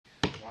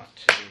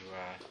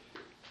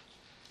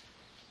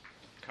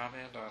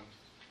comment on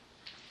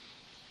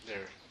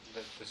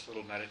this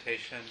little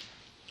meditation?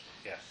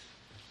 Yes.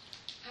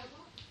 At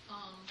what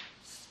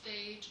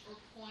stage or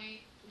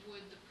point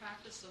would the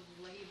practice of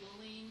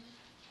labeling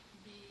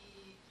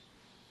be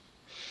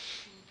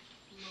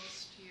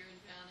most to your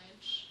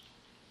advantage?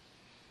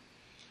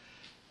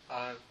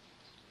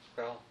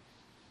 Well,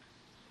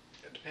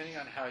 depending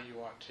on how you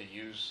want to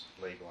use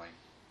labeling.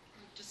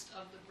 Just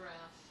of the breath,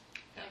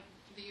 yeah. Like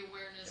the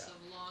awareness Yeah.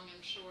 of long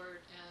and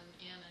short and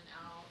in and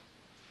out,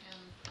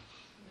 and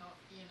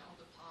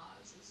the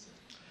pauses.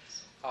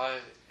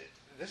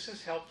 This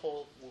is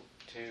helpful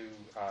to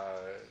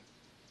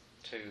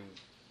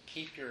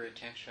keep your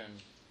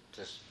attention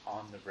just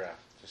on the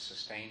breath, to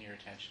sustain your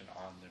attention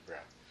on the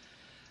breath,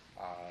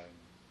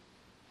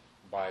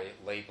 by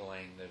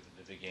labeling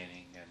the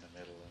beginning and the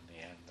middle and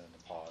the end and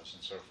the pause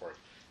and so forth.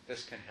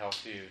 This can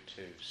help you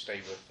to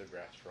stay with the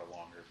breath for a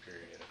longer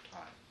period of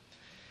time.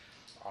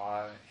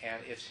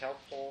 And it's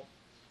helpful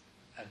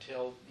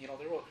until,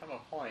 there will come a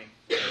point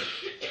where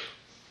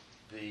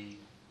the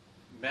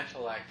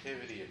mental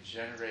activity of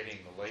generating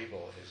the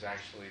label is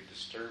actually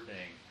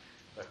disturbing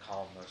the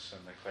calmness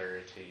and the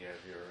clarity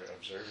of your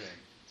observing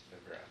the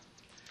breath.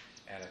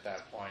 And at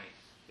that point,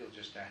 you'll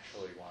just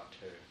naturally want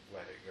to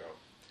let it go.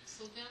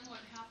 So then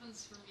what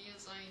happens for me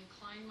is I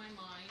incline my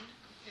mind.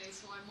 Okay,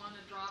 so I want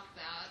to drop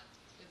that.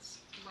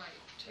 It's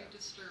too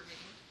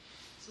disturbing.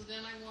 So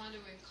then I want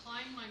to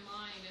incline my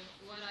mind, and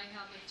what I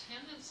have a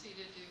tendency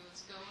to do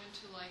is go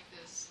into like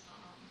this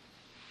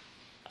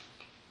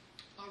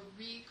a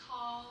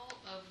recall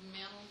of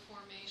mental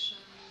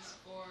formations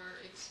or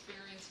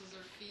experiences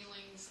or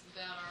feelings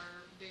that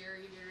are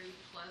very, very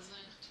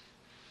pleasant.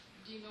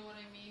 Do you know what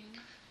I mean?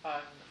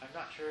 I'm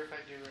not sure if I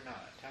do or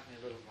not. Tell me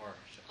a little more.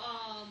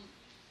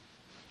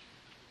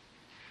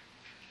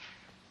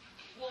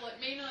 Well, it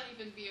may not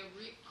even be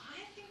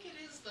I think it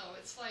is, though.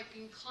 It's like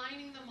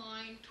inclining the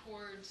mind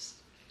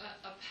towards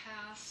a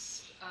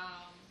past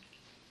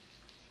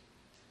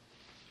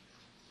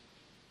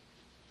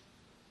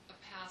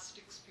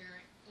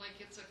experience. Like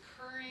it's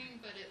occurring,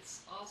 but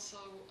it's also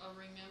a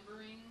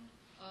remembering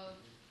of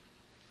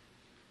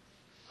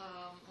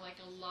like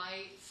a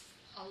light,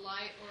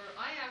 or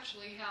I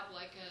actually have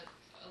like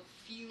a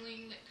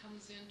feeling that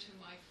comes into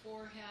my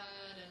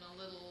forehead and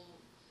a little,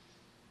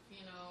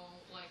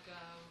 like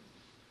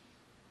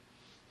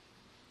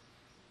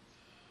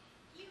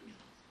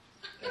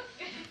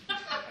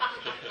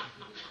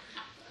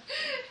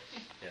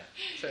Yeah.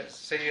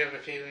 So you have a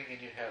feeling,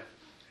 and you have.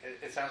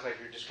 It sounds like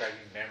you're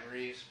describing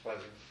memories,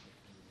 pleasant,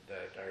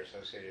 that are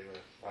associated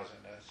with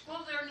pleasantness.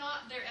 Well, they're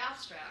not. They're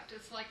abstract.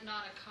 It's like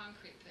not a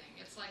concrete thing.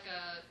 It's like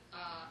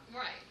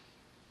right.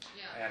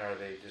 Yeah. And are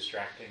they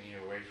distracting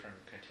you away from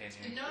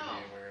continuing to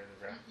be aware of the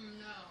breath?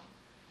 No.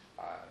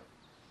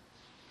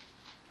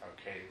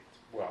 Okay.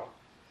 Well,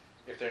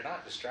 if they're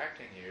not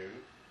distracting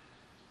you,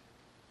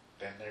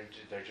 then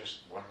they're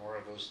just one more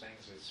of those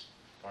things that's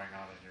going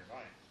on in your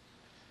mind.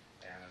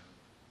 And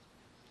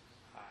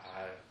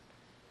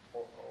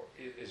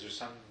is there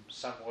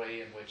some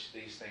way in which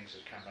these things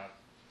have come up?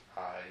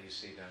 You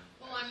see them.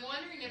 Well, I'm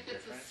wondering if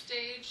it's a different?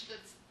 stage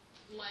that's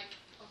like,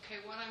 okay,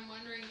 what I'm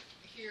wondering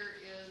here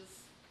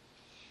is,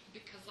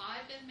 because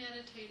I've been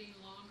meditating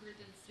longer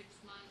than 6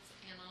 months,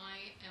 and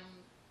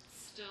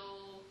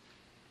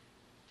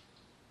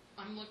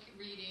I'm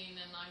reading,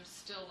 and I'm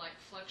still like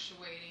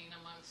fluctuating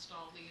amongst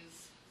all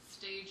these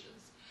stages.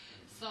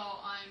 Mm-hmm. So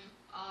I'm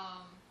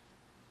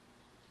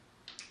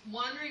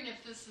wondering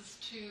if this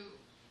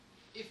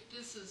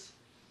is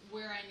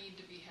where I need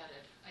to be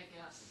headed, I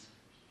guess.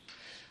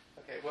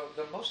 Okay, well,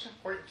 the most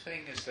important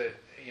thing is that,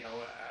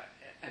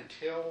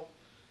 until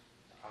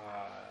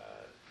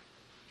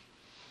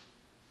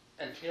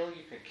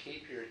you can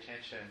keep your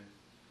attention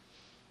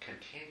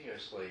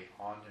continuously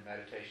on the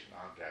meditation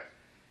object,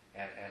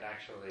 and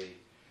actually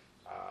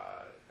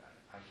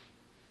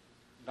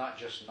not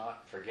just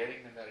not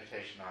forgetting the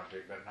meditation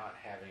object, but not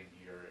having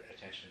your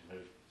attention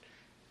moved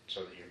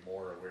so that you're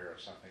more aware of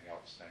something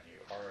else than you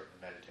are of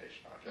the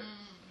meditation object.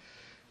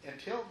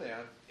 Until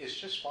then, it's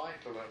just fine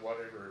to let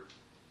whatever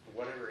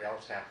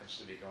else happens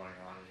to be going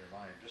on in your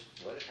mind, just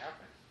let it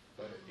happen.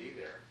 Let it be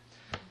there.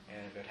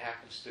 And if it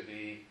happens to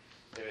be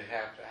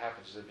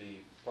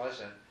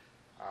pleasant,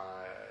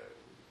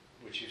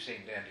 which you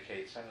seem to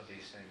indicate some of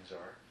these things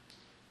are,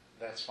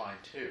 that's fine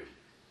too.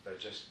 But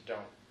just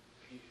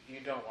you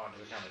don't want to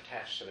become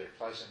attached to their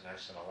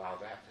pleasantness and allow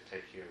that to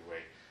take you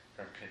away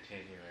from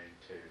continuing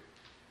to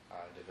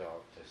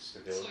develop the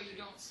stability. So you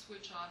don't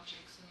switch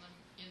objects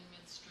in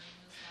midstream,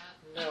 is that?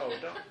 No,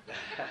 don't.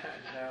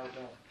 No,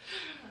 don't.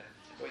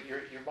 But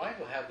your mind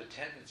will have the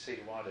tendency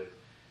to want to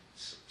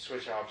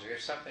switch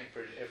objects.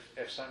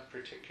 If some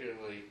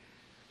particularly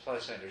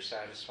pleasant or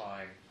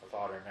satisfying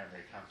thought or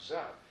memory comes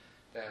up,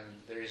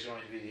 then there is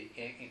going to be the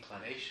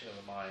inclination of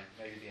the mind,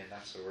 maybe, and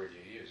that's the word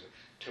you use,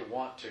 to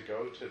want to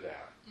go to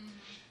that.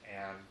 Mm-hmm.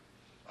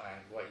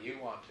 And what you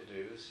want to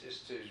do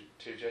is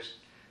to just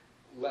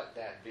let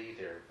that be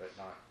there, but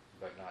not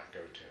go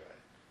to it.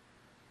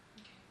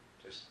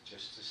 Okay.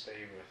 Just to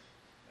stay with.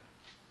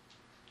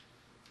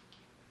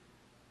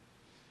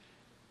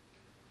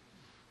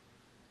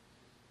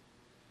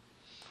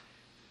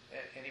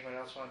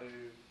 else want to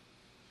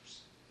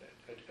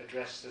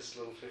address this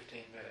little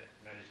 15-minute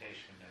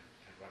meditation and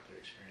what their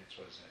experience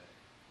was in it?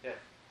 Yeah.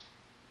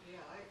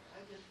 Yeah, I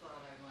just thought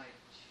I might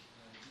just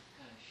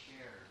kind of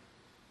share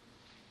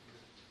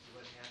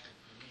what happened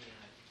for me.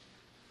 And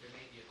there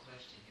may be a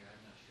question here,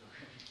 I'm not sure.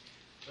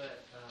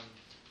 But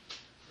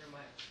for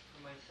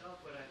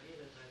myself, what I did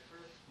is I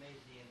first made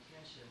the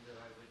intention that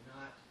I would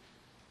not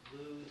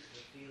lose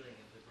the feeling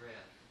of the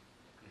breath,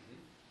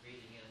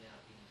 breathing in and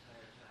out the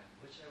entire time,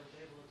 which I was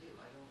able to do.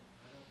 I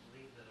don't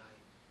believe that I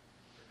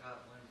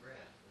forgot one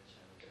breath, which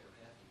I was so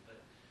happy. But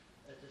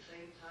at the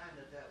same time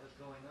that was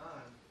going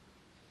on,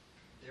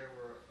 there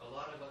were a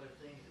lot of other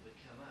things that would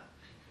come up.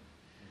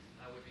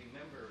 I would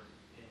remember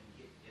and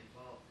get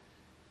involved,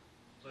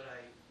 but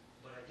I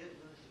didn't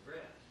lose the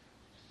breath.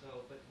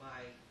 So, but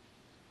my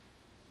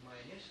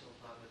initial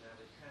thought was I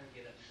would kind of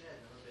get upset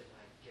and a little bit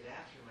like get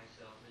after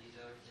myself for these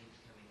other things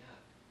coming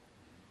up.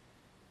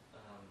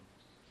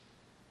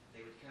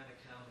 They would kind of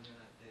come and then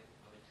I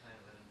would kind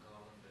of let them go,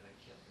 but I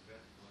kept the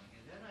breath going.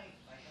 And then I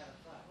had a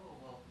thought, oh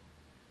well,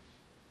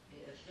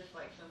 it's just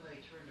like somebody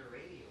turned a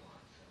radio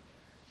on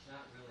somewhere. It's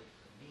not really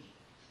for me.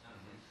 It's not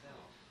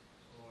myself.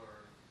 Or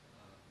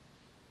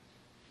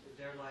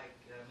they're like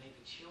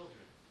maybe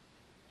children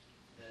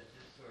that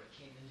just sort of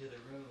came into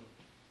the room.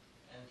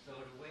 And so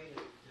the way to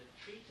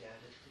treat that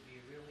is to be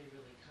really,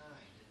 really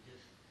kind and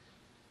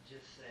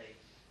just say,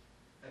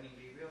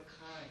 be real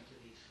kind to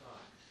these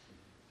thoughts.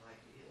 Like,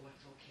 oh,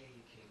 it's okay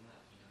you came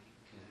up, you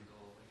can kind of go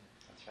away.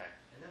 That's right.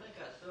 And then I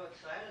got so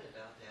excited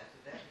about that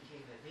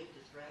became a big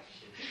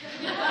distraction.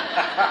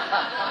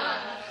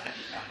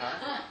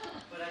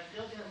 But I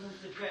still didn't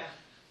lose the breath.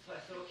 So I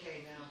said,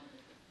 okay, now,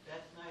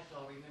 that's nice,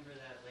 I'll remember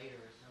that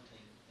later or something.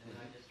 And then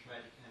I just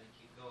tried to kind of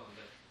keep going.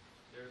 But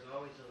there's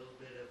always a little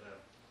bit of a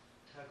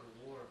tug of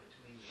war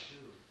between the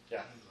two.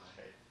 Yeah.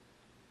 Right.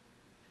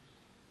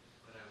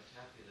 But I was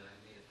happy that I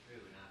made it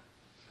through, and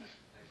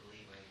I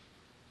believe I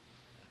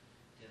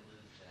didn't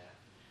lose that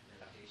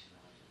meditation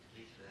on it, at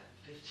least for that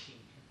 15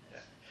 minutes.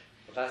 Yeah.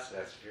 Well,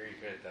 that's very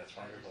good. That's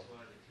wonderful. I just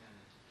wanted to kind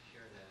of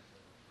share that as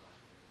a thought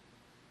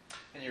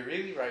there. And you're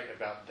really right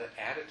about the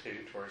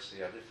attitude towards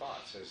the other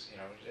thoughts. It's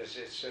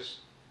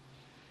just,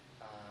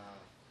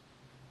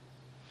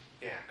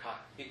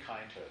 be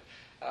kind to it.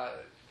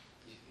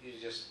 You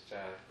just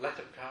let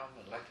them come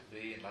and let them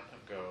be and let them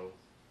go,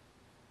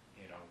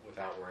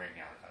 without worrying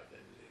out.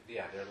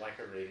 They're like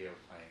a radio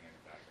playing in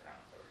the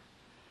background. Or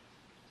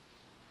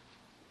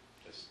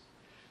just,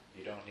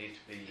 you don't need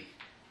to be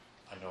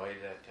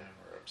annoyed at them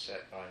or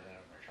upset by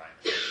them or trying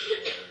to make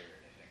them worry or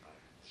anything like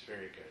that. It's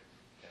very good.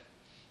 Yeah.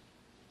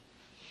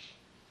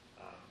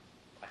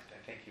 I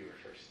think you were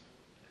first.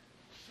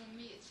 For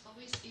me, it's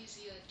always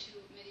easier to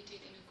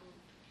meditate in a group,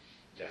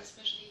 Yeah.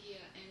 especially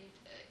here. And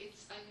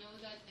I know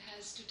that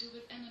has to do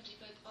with energy,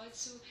 but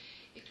also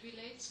it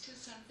relates to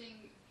something.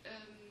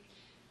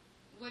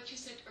 What you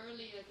said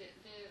earlier,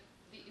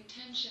 the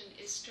intention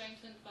is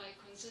strengthened by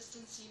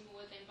consistency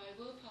more than by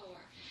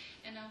willpower.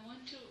 And I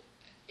want to,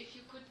 if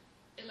you could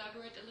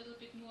elaborate a little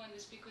bit more on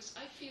this, because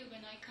I feel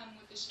when I come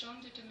with a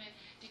strong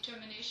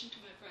determination to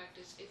my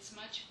practice, it's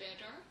much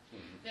better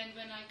than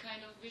when I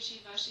kind of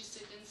wishy-washy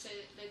sit and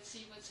say, let's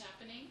see what's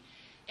happening.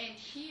 And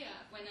here,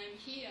 when I'm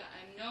here,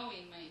 I'm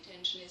knowing my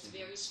intention is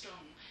very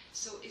strong.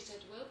 So is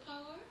that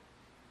willpower?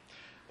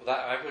 Well,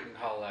 I wouldn't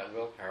call that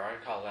willpower.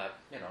 I'd call that,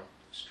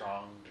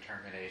 strong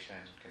determination,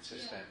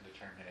 consistent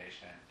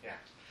determination. Yeah.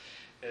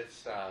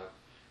 It's,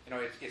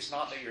 it's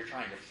not that you're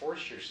trying to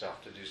force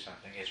yourself to do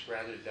something. It's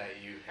rather that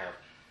you have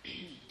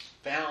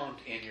found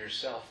in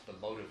yourself the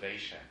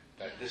motivation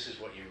that this is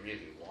what you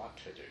really want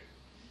to do.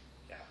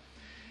 Yeah.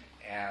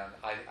 And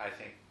I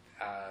think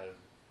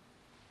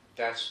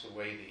that's the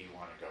way that you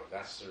want to go.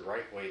 That's the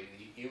right way.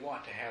 You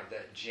want to have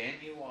that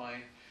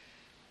genuine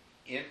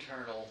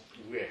internal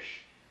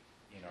wish,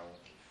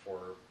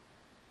 for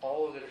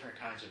all of the different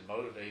kinds of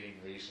motivating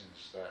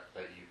reasons that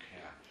you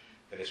can.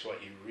 That it's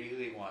what you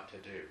really want to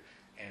do.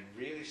 And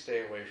really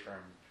stay away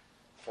from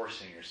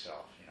forcing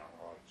yourself.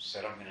 Well, I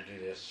said I'm going to do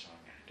this, so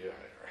I'm going to do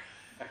it. Or,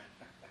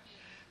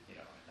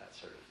 and that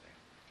sort of thing.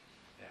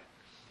 Yeah.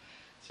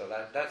 So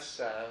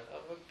that's,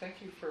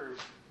 thank you for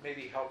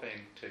maybe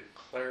helping to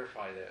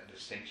clarify that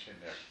distinction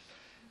there.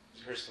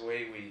 Of course, the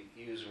way we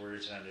use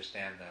words and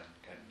understand them,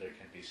 there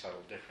can be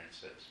subtle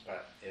differences.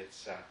 But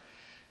it's,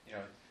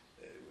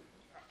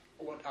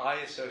 what I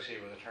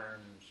associate with the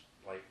terms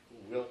like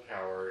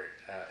willpower,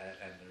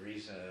 and the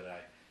reason that I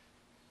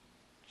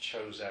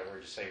chose that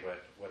word to say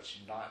what's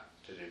not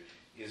to do,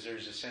 is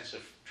there's a sense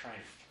of trying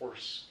to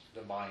force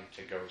the mind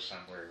to go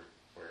somewhere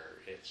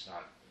where it's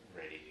not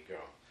ready to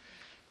go.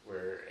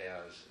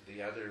 Whereas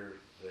the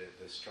other,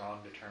 the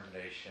strong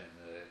determination,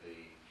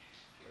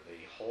 the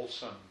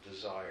wholesome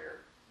desire,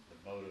 the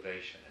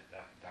motivation,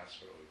 that's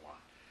what we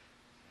want.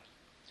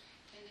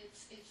 And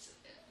it's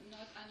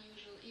not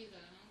unusual either,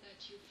 no?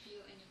 That you feel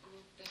in a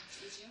group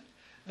that's easier?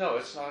 No,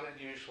 it's not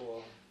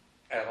unusual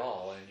at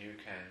all, and you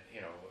can,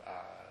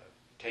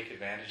 take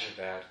advantage of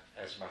that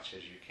as much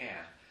as you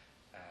can.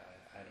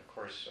 And of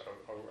course,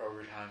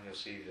 over time, you'll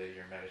see that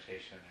your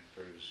meditation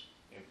improves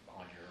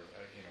on your,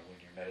 when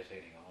you're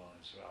meditating alone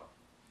as well.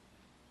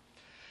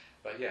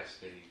 But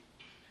yes,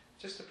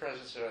 just the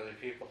presence of other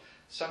people.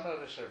 Some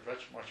of us are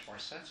much more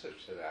sensitive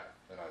to that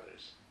than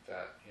others.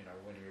 That,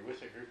 when you're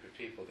with a group of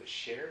people that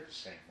share the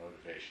same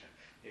motivation,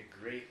 it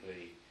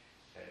greatly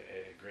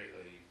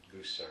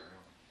boosts our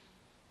own.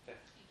 Yeah.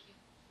 Thank you.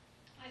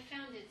 I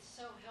found it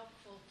so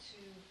helpful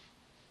to,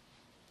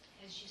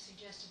 as you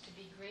suggested, to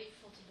be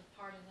grateful to the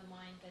part of the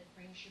mind that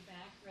brings you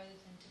back rather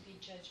than to be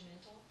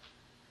judgmental.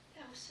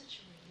 That was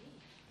such a relief.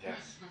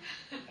 Yes.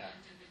 Yeah.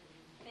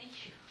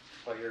 Thank you.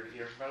 Well,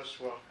 you're most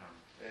welcome,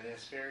 and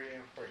it's very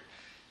important.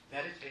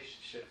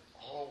 Meditation should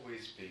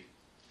always be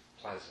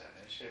pleasant.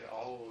 It should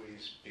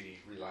always be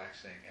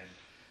relaxing. And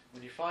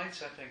when you find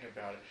something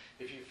about it,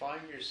 if you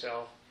find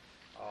yourself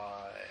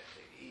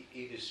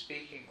either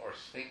speaking or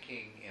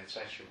thinking in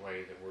such a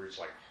way that words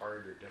like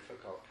hard or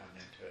difficult come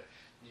into it,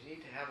 you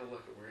need to have a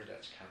look at where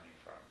that's coming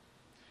from.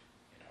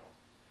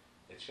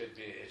 It should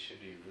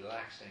be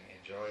relaxing,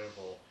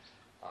 enjoyable.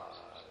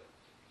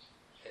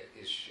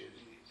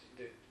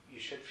 You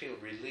should feel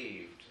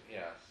relieved.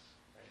 Yes.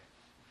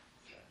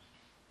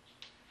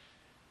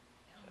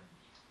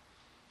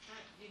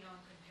 In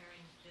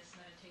comparing this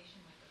meditation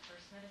with the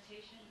first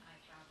meditation, I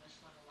found this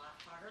one a lot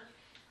harder.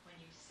 When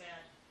you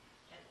said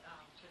that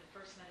for the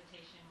first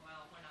meditation,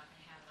 well, we're not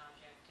going to have an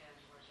object and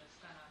we're just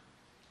going to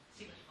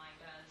see what the mind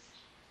does.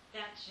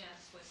 That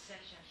just was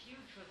such a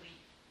huge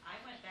relief. I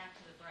went back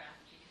to the breath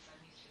because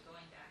I'm used to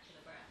going back to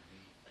the breath,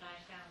 but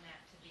I found that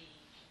to be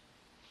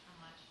a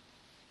much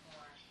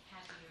more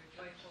happier,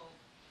 joyful,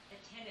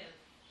 attentive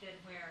than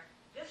where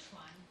this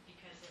one,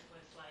 because it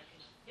was like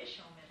an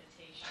official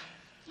meditation.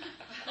 It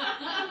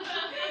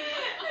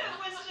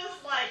was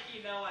just like,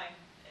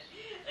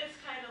 it's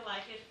kind of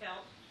like it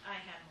felt I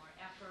had more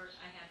effort,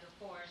 I had the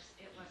force,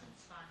 it wasn't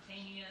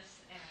spontaneous,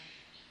 and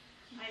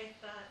I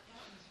thought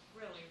that was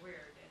really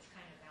weird. It's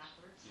kind of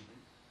backwards.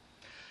 Mm-hmm.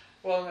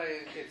 Well,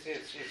 it's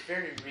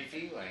very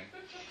revealing.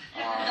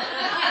 What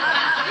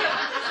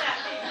does that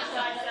mean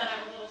besides that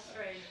I'm a little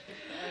strange?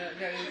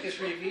 It's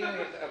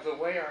revealing of the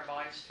way our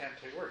minds tend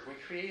to work. We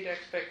create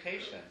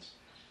expectations.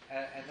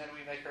 And then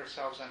we make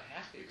ourselves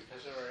unhappy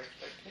because of our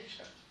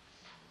expectations.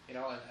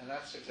 And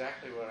that's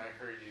exactly what I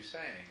heard you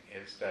saying,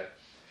 is that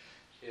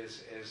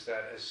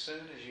as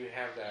soon as you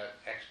have that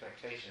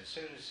expectation, as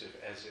soon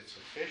as it's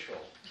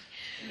official,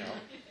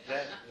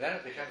 then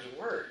it becomes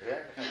work,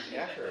 then it becomes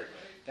effort.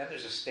 Then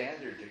there's a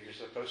standard that you're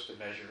supposed to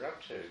measure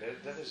up to. Then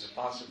there's a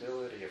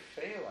possibility of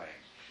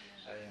failing,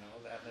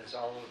 and there's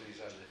all of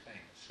these other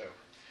things. So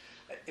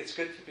it's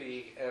good to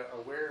be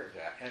aware of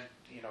that. And,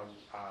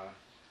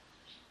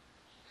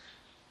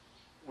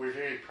 we're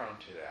very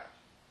prone to that.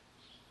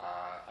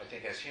 I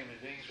think as human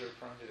beings we're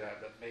prone to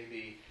that, but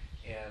maybe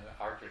in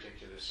our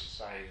particular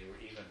society we're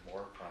even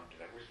more prone to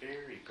that. We're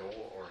very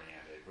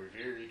goal-oriented, we're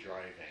very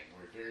driving,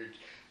 we're very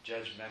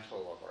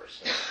judgmental of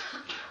ourselves.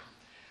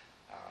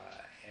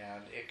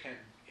 And it can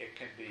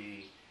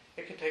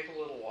take a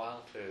little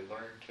while to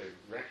learn to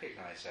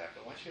recognize that,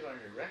 but once you learn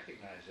to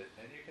recognize it,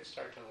 then you can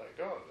start to let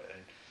go of it,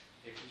 and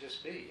you can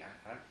just be.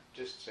 I'm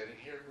just sitting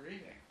here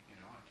breathing.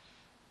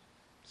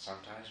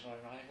 Sometimes my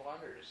mind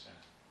wanders, and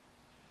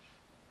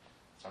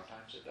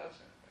sometimes it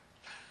doesn't.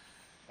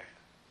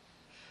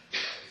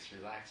 It's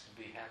relax and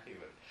be happy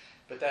with it.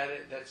 But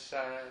that's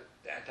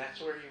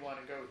where you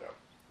want to go, though.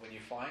 When you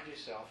find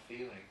yourself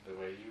feeling the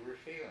way you were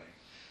feeling,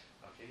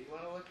 okay, you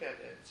want to look at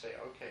it and say,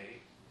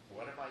 okay,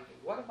 what am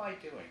I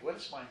doing?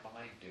 What is my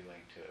mind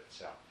doing to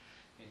itself?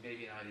 I mean,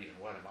 maybe not even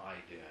what am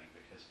I doing,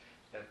 because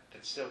that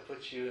still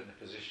puts you in the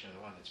position of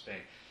the one that's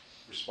being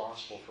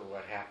responsible for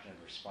what happened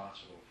and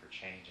responsible for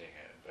changing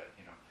it. But,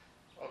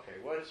 okay,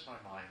 what is my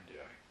mind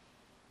doing?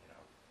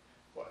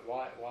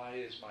 Why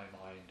is my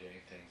mind doing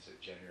things that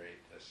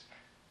generate this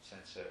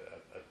sense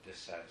of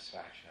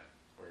dissatisfaction,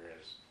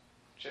 whereas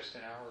just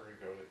an hour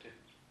ago it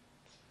didn't?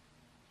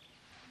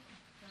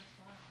 That's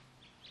wild.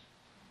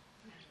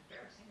 It's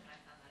embarrassing that I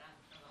found that out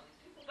from all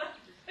these people, but...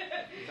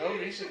 No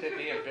reason to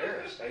be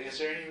embarrassed. Is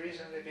there any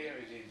reason to be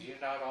embarrassed? Do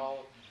you not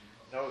all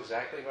know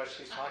exactly what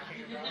she's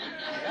talking about?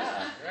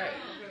 Yeah, right.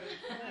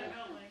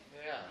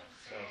 Yeah,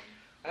 so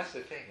that's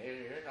the thing.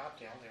 You're not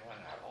the only one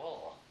at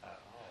all.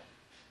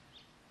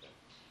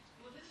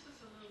 Well, this is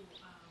a little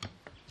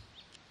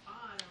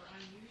odd or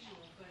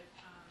unusual, but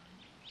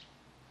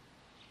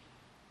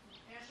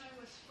as I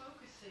was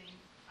focusing,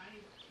 I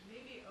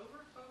maybe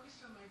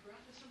over-focused on my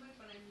breath or something,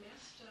 but I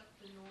messed up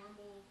the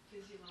normal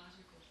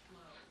physiological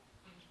flow,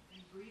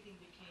 and breathing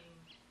became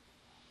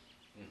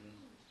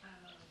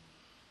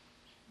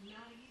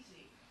not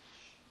easy.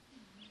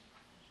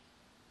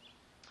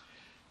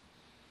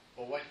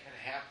 Well, what can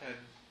happen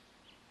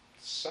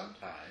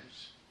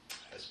sometimes,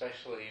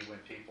 especially when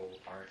people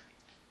aren't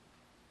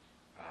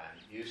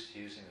used to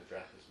using the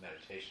breath as a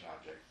meditation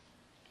object,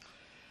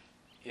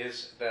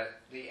 is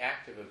that the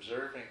act of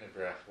observing the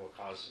breath will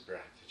cause the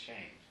breath to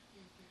change.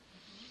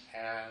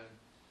 And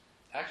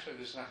actually,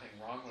 there's nothing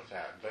wrong with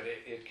that, but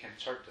it can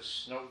start to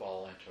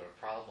snowball into a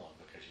problem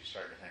because you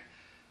start to think,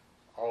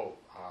 oh,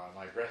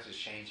 my breath is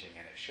changing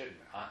and it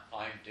shouldn't.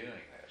 I'm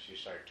doing this. You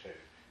start to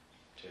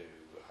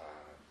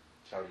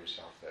tell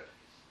yourself that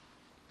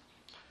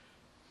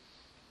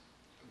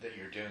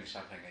you're doing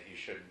something that you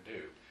shouldn't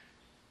do,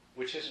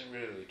 which isn't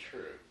really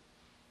true.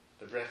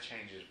 The breath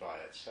changes by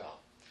itself.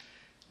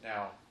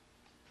 Now,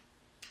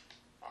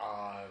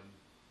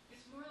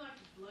 It's more like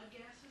the blood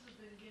gases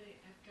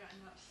have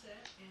gotten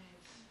upset, and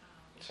it's.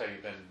 so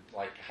you've been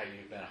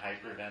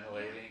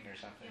hyperventilating or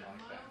something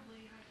like that?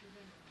 Mildly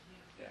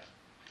hyperventilating. Yeah.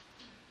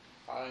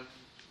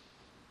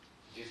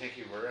 Do you think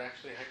you were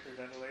actually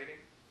hyperventilating?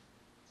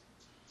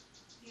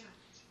 Yeah.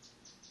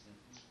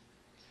 Mm-hmm.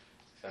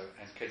 So,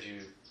 and could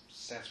you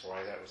sense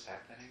why that was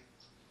happening?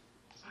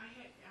 I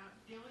had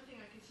the only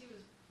thing I could see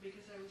was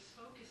because I was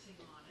focusing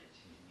on it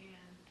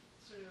and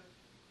sort of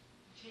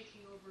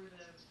taking over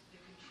the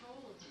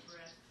control of the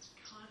breath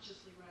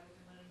consciously rather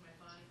than letting my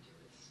body do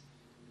its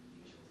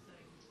usual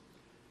thing.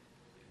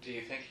 Do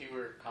you think you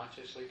were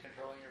consciously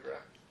controlling your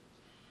breath?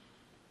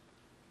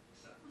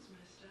 Something was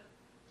messed up.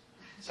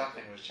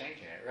 Something was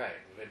changing it,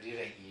 right. But do you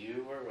think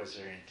you were? Was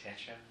there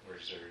intention?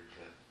 Was there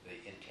the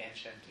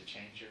intention to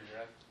change your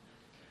breath?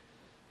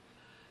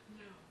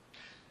 No.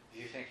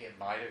 Do you think it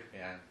might have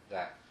been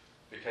that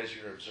because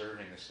you're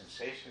observing the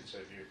sensations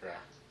of your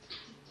breath,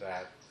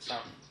 that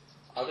some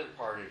other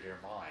part of your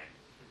mind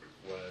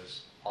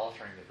was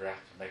altering the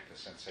breath to make the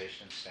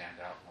sensations stand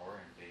out more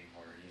and be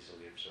more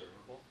easily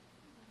observable?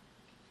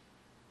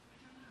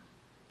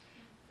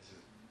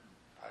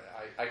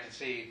 I can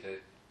see that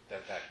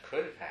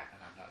could have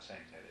happened. I'm not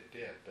saying that it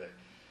did, but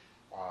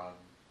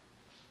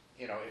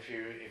if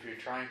you're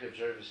trying to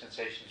observe the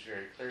sensations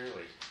very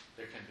clearly,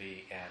 there can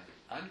be an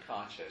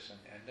unconscious,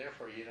 and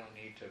therefore you don't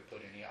need to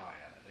put any eye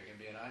on it. There can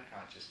be an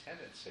unconscious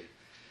tendency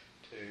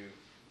to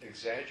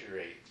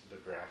exaggerate the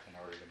breath in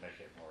order to make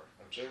it more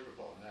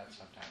observable, and that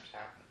sometimes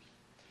happens.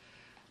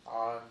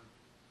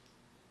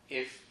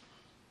 If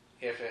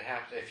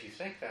you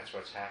think that's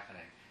what's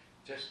happening,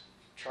 just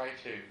try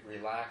to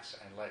relax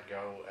and let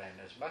go, and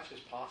as much as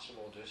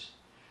possible,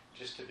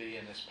 just to be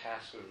in this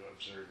passive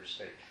observer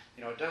state.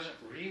 It doesn't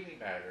really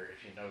matter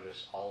if you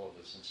notice all of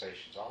the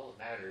sensations. All that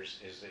matters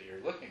is that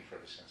you're looking for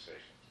the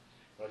sensations.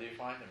 Whether you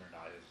find them or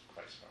not is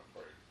quite so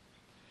important.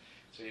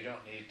 So you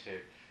don't need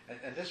to,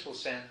 and this will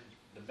send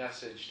the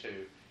message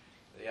to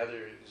the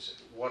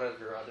others,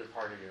 whatever other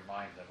part of your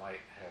mind that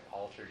might have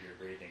altered your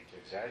breathing to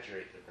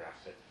exaggerate the breath,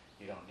 that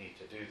you don't need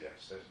to do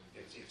this.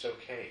 It's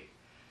okay.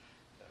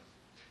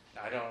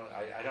 I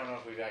don't know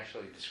if we've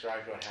actually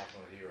described what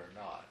happened with you or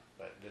not,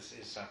 but this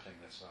is something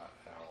that's not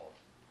at all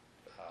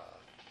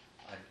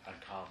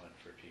uncommon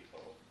for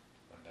people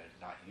when they're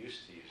not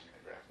used to using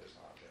the breath as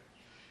an object.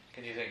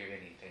 Can you think of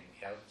anything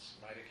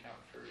else might account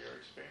for your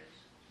experience?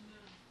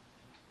 No.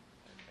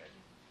 Okay.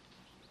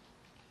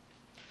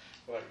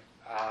 What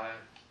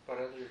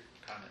other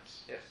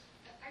comments? Yes.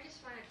 I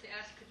just wanted to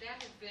ask, could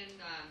that have been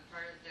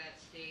part of that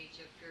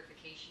stage of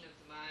purification of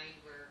the mind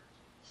where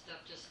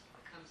stuff just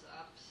comes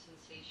up,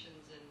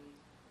 sensations and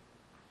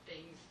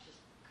things just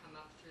come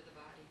up through the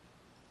body?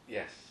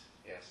 Yes,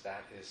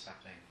 that is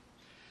something.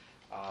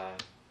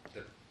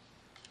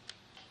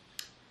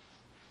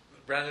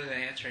 Rather than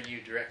answering you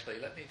directly,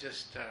 let me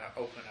just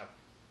open up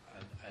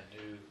a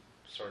new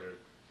sort of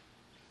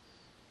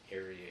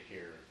area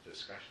here of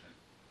discussion.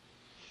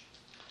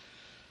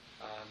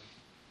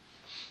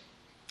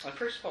 And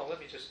first of all, let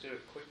me just do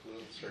a quick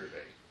little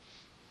survey.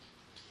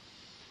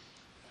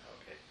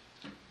 Okay.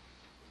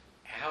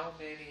 How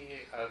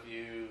many of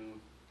you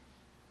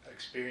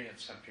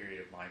experienced some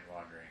period of mind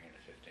wandering in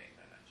 15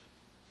 minutes?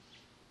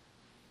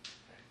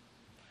 Okay.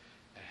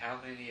 And how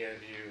many of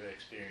you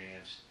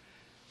experienced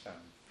some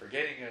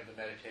forgetting of the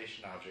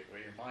meditation object where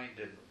your mind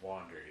didn't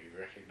wander, you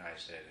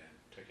recognized it and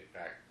took it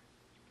back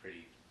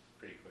pretty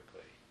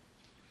quickly?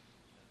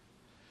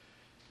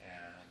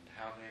 And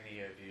how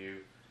many of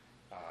you,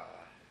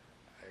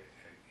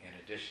 in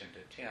addition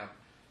to Tim,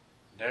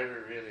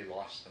 never really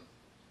lost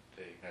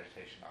the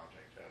meditation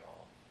object at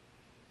all?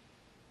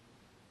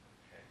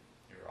 Okay,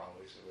 you're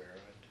always aware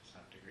of it to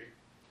some degree.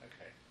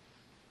 Okay.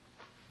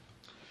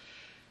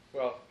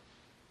 Well,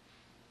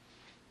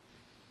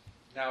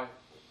 now,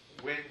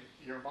 when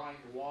your mind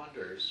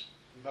wanders,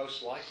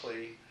 most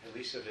likely, at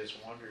least if it's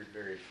wandered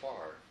very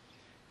far,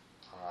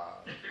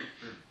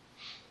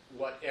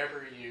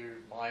 whatever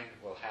your mind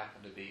will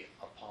happen to be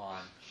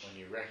upon when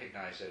you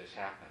recognize that it's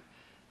happened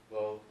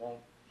won't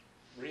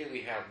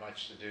really have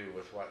much to do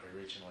with what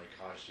originally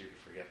caused you to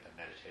forget the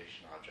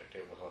meditation object.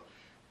 It will have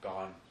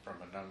gone from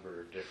a number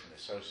of different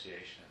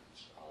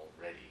associations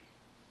already.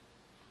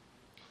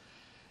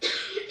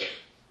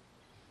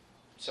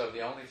 So the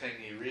only thing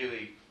you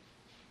really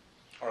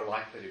are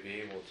likely to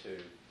be able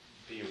to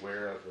be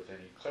aware of with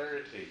any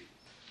clarity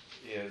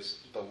is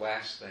the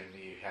last thing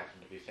that you happen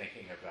to be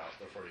thinking about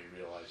before you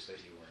realize that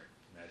you weren't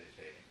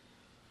meditating.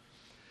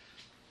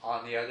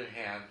 On the other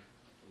hand,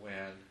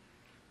 when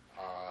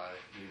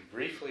you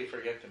briefly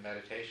forget the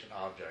meditation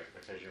object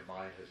because your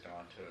mind has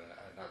gone to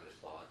another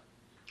thought.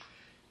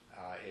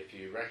 If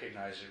you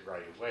recognize it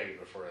right away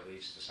before it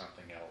leads to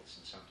something else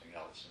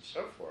and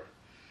so forth,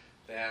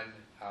 then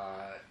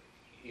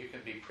you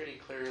can be pretty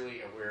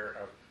clearly aware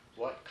of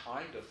what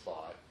kind of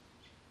thought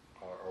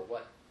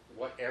or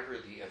whatever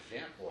the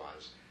event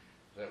was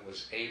that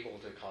was able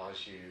to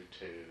cause you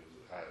to,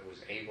 was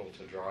able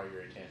to draw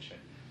your attention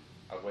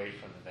away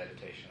from the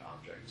meditation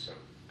object so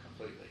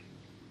completely.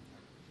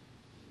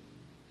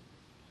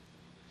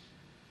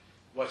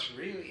 What's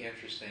really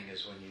interesting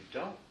is when you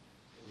don't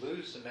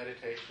lose the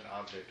meditation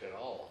object at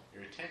all,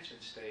 your attention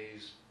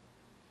stays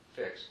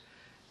fixed.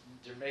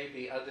 There may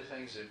be other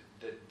things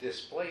that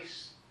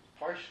displace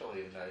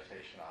partially the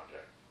meditation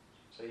object.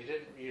 So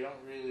you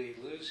don't really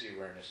lose the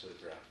awareness of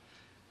the breath,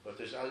 but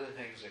there's other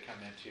things that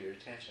come into your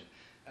attention.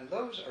 And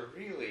those are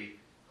really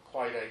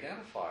quite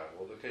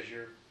identifiable because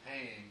you're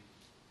paying,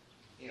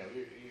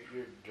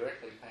 you're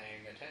directly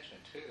paying attention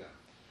to them.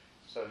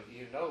 So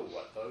you know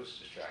what those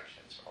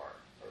distractions are,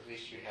 or at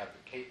least you have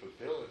the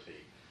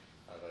capability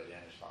of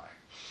identifying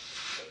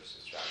those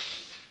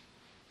distractions.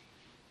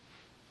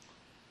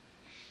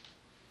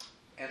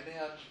 And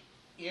then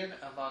in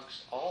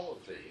amongst all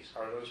of these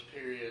are those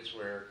periods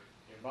where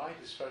your mind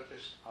is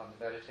focused on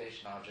the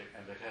meditation object,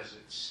 and because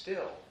it's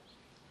still,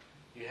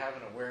 you have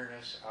an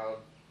awareness of,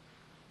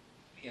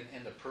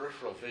 in the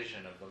peripheral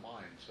vision of the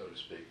mind, so to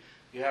speak,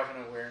 you have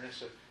an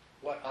awareness of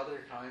what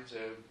other kinds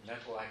of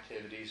mental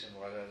activities and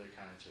what other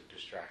kinds of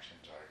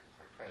distractions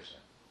are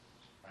present,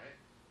 right?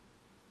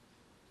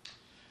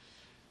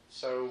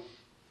 So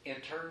in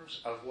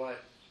terms of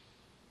what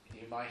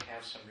you might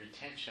have some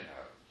retention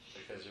of,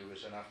 because there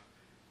was enough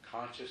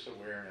conscious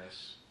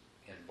awareness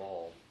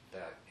involved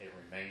that it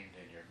remained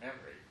in your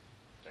memory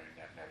during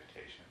that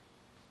meditation,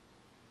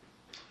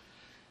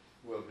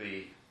 will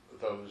be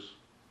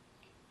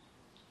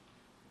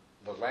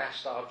the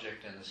last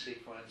object in the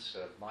sequence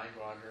of mind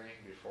wandering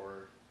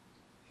before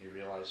you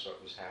realize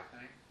what was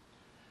happening,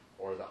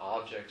 or the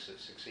objects that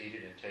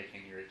succeeded in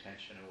taking your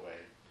attention away,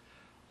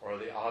 or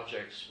the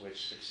objects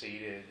which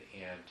succeeded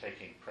in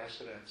taking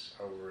precedence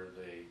over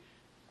the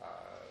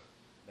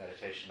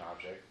meditation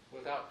object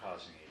without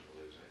causing you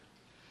to lose it.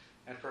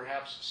 And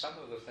perhaps some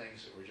of the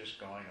things that were just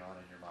going on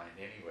in your mind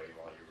anyway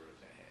while you were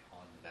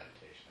on the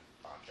meditation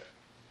object.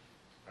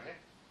 Right?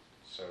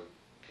 So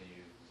can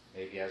you,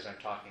 maybe as I'm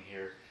talking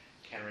here,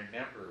 can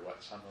remember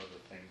what some of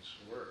the things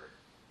were?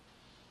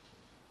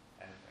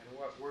 And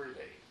what were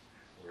they?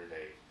 Were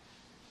they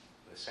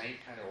the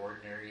same kind of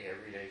ordinary,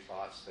 everyday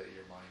thoughts that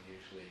your mind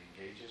usually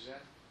engages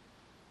in?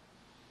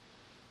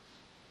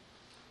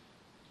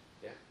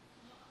 Yeah?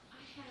 Well,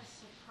 I had a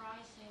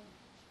surprising,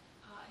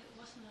 it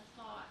wasn't a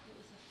thought, it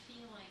was a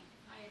feeling.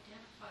 I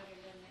identified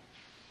it and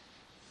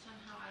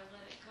somehow I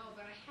let it go,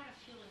 but I had a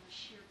feeling of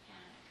sheer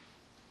panic.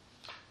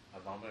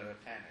 A moment of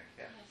panic,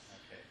 yeah. Yes.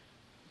 Okay.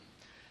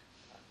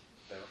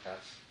 So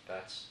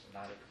that's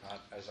not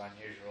as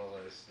unusual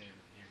as you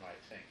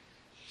might think.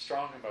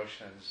 Strong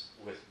emotions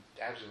with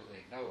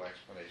absolutely no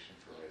explanation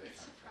for where they It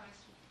come from.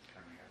 surprised me.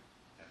 Coming up.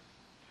 Yeah.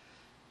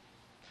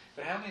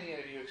 But how many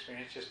of you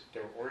experience just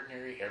their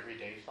ordinary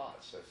everyday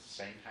thoughts? That's the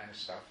same kind of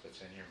stuff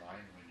that's in your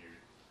mind when you're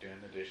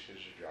doing the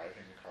dishes or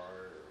driving the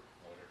car or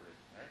whatever,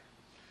 right?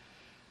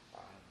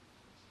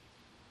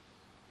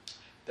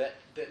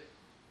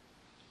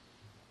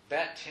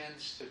 That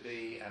tends to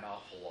be an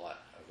awful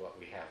lot of what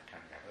we have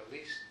coming up.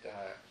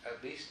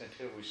 At least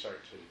until we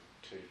start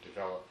to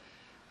develop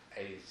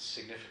a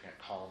significant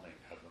calming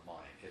of the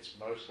mind. It's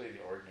mostly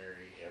the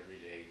ordinary,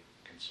 everyday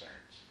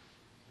concerns.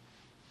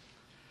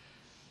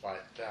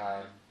 But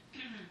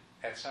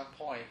at some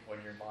point,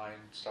 when your mind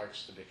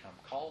starts to become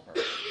calmer,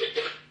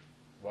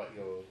 what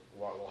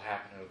will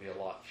happen will be a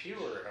lot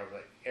fewer of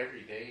the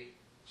everyday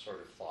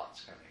sort of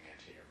thoughts coming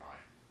into your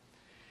mind.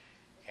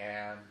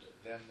 And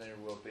then there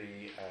will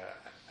be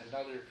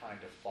another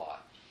kind of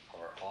thought,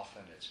 or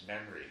often it's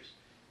memories,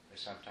 or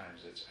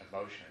sometimes it's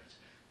emotions,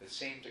 that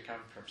seem to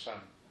come from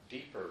some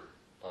deeper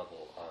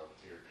level of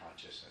your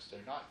consciousness.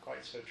 They're not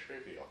quite so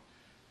trivial.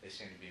 They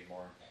seem to be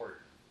more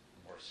important,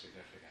 more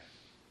significant.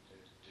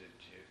 Did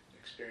you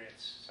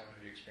experience, some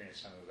of you experience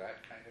some of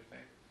that kind of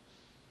thing?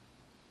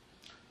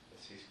 I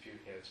see a few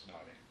heads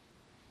nodding.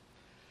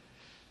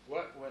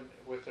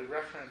 With the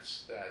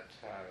reference that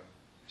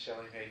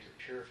Shelley made to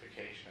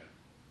purification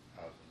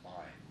of the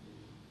mind,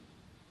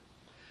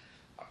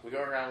 we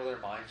go around with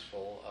our minds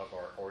full of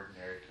our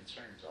ordinary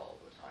concerns all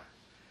the time.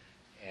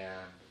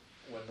 And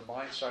when the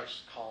mind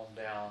starts to calm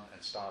down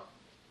and stop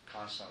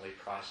constantly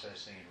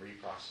processing and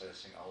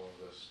reprocessing all of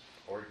this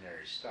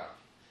ordinary stuff,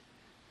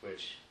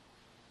 which,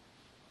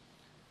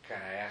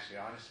 can I ask you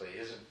honestly,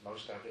 isn't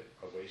most of it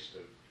a waste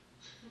of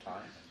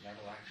time and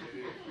mental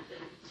activity?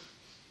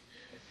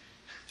 It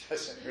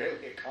doesn't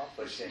really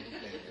accomplish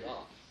anything at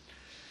all.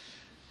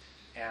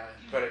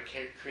 But it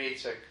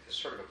creates a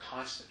sort of a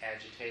constant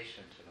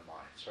agitation to the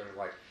mind, sort of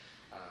like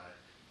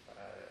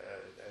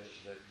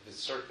the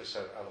surface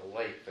of a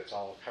lake that's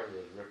all covered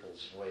with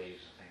ripples and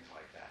waves and things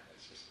like that.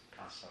 It's just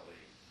constantly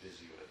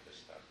busy with this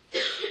stuff.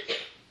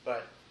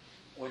 But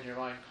when your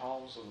mind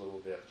calms a little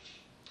bit,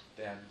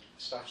 then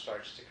stuff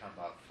starts to come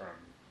up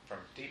from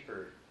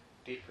deeper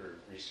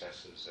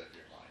recesses of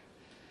your mind.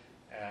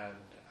 And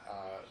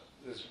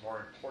there's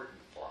more important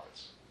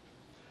thoughts.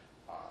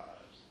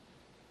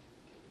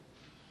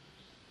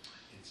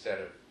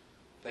 Instead of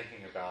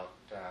thinking about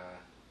that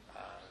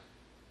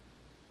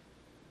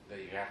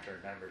you have to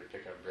remember to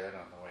pick up bread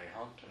on the way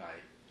home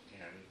tonight,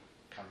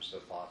 comes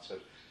the thoughts of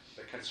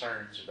the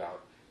concerns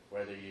about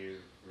whether you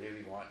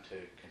really want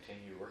to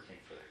continue working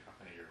for the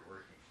company you're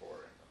working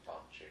for and the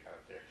problems you have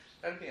there.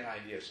 That would be an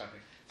idea of something.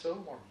 It's a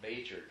little more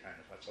major kind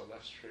of, it's a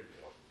less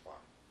trivial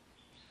thought.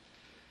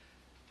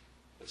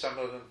 But some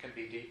of them can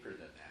be deeper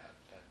than that.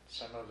 And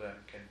some of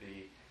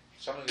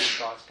these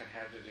thoughts can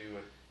have to do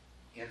with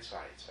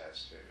insights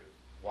as to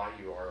why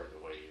you are the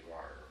way you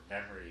are, or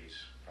memories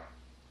from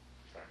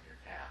your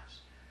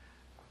past.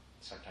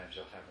 Sometimes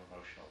you'll have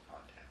emotional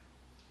content.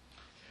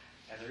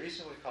 And the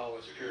reason we call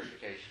this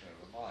purification of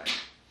the mind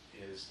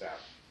is that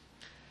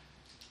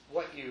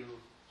what you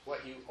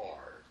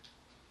are,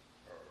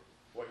 or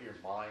what your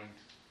mind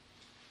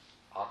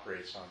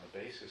operates on the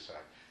basis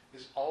of,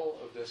 is all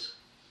of this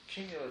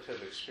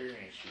cumulative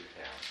experience you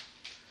have.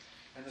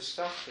 And the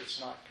stuff that's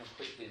not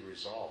completely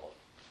resolved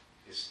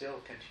is still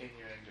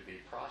continuing to be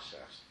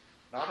processed,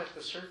 not at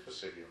the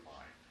surface of your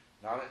mind,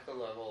 not at the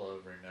level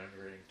of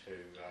remembering to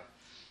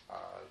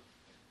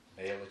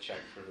mail a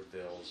check for the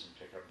bills and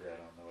pick up bread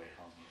on the way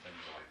home and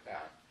things like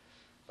that.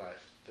 But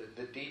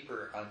the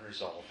deeper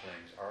unresolved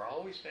things are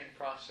always being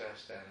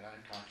processed at an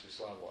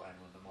unconscious level, and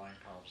when the mind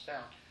calms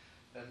down,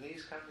 then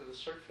these come to the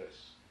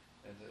surface.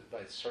 And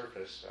by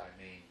surface, I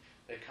mean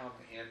they come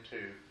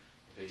into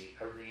the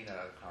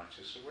arena of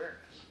conscious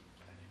awareness,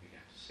 and you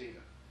begin to see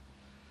them.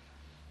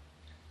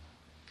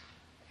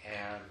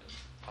 And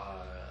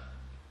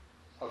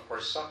of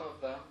course, some of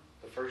them,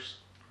 the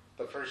first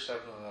 7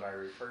 that I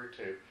referred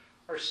to,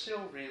 are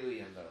still really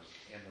in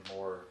the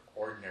more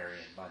ordinary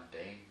and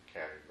mundane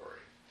category.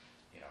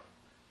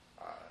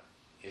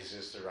 Is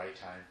this the right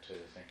time to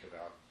think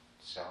about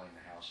selling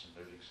the house and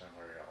moving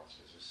somewhere else?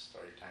 Is this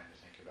the right time to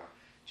think about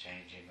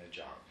changing the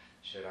job?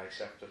 Should I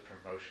accept the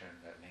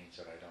promotion that means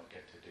that I don't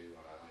get to do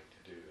what I like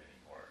to do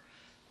anymore?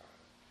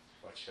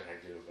 What should I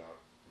do about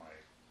my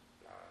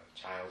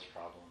child's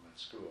problem at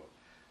school?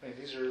 I mean,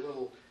 these are a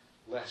little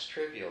less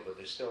trivial, but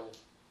they're still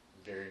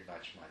very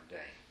much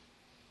mundane.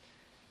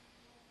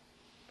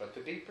 But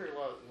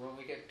when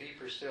we get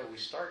deeper still, we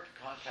start to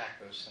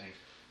contact those things.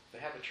 They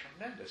have a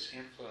tremendous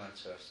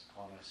influence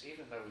on us,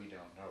 even though we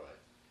don't know it,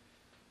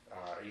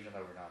 even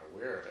though we're not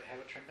aware of it, have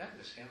a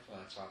tremendous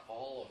influence on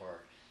all of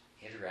our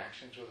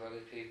interactions with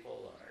other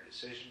people, on our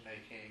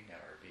decision-making,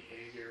 and our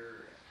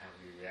behavior, and how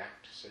we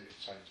react to certain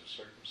kinds of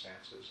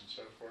circumstances and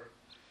so forth.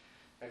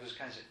 They have those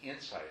kinds of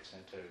insights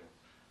into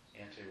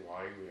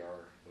why we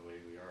are the way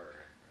we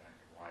are, and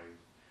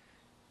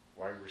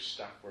why we're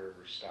stuck where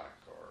we're stuck,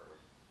 or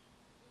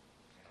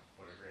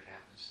whatever it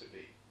happens to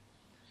be.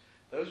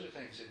 Those are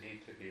things that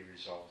need to be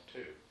resolved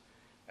too.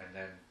 And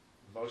then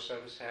most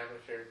of us have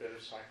a fair bit of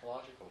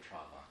psychological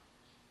trauma.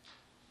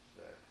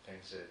 The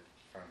things that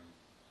from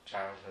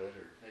childhood,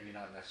 or maybe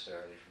not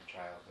necessarily from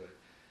childhood,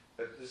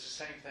 but it's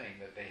the same thing,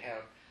 that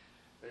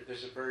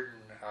there's a burden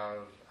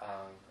of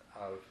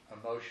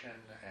emotion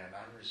and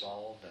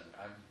unresolved and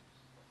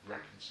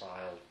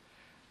unreconciled.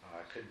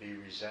 Could be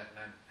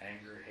resentment,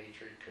 anger,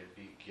 hatred, could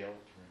be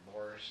guilt,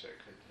 remorse.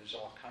 There's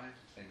all kinds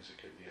of things that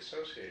could be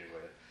associated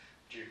with it.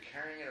 But you're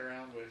carrying it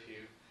around with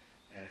you,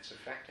 and it's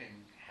affecting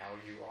how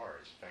you are.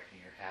 It's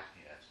affecting your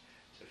happiness.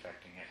 It's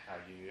affecting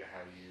how you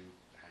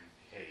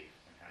behave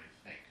and how you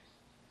think.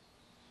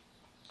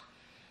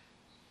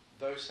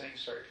 Those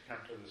things start to come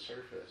to the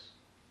surface.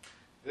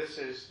 This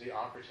is the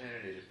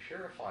opportunity to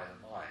purify the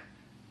mind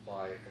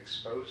by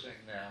exposing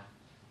them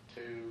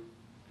to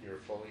your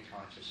fully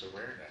conscious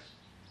awareness,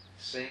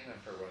 seeing them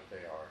for what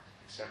they are,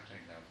 accepting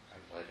them,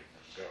 and letting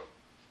them go.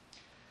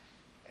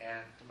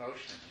 And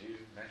emotion, you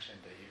mentioned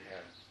that you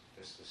had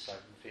this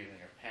sudden feeling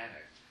of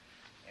panic,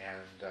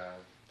 and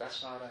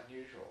that's not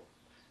unusual.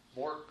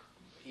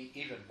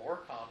 Even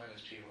more common is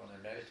people, when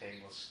they're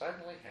meditating, will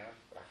suddenly have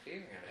a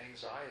feeling of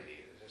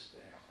anxiety. Just,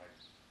 like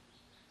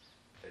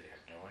they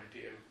have no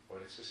idea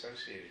what it's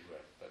associated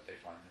with, but they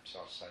find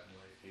themselves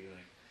suddenly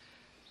feeling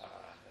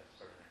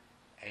sort of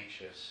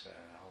anxious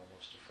and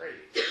almost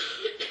afraid.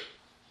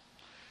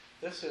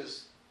 This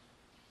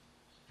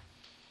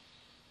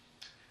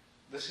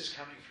is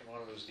coming from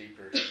one of those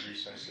deeper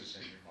recesses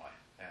in your mind,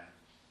 and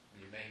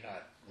you may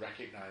not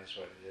recognize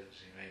what it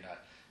is, you may not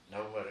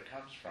know what it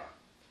comes from,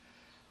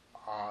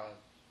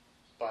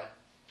 but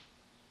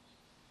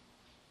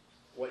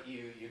what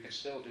you can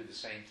still do the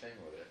same thing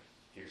with it.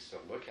 You can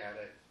still look at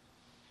it,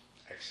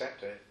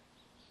 accept it,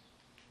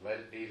 let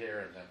it be there,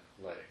 and then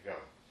let it go.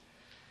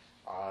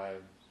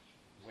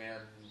 When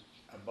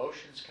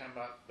emotions come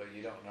up but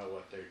you don't know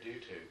what they're due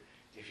to,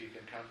 if you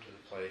can come to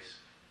the place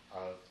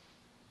of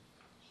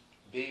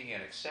being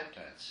in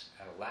acceptance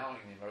and allowing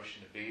the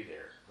emotion to be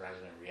there rather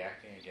than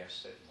reacting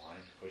against it and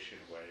wanting to push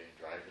it away and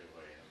drive it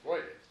away and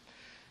avoid it,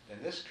 then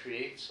this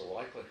creates a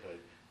likelihood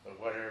that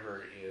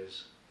whatever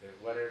is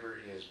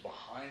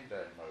behind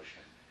that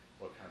emotion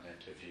will come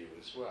into view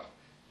as well.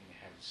 You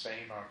have the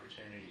same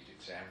opportunity to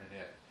examine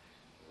it,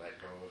 let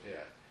go of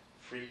it,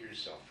 free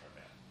yourself from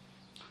it.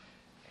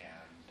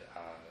 And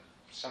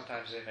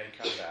sometimes they may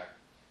come back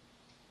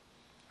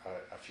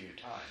a few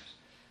times,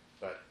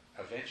 but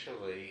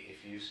eventually,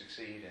 if you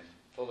succeed in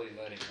fully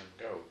letting them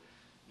go,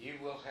 you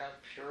will have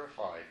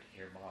purified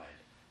your mind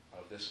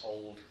of this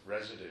old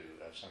residue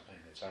of something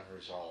that's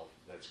unresolved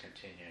that's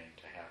continuing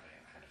to have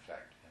an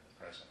effect in the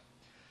present.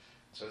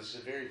 So this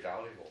is a very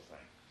valuable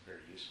thing,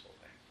 very useful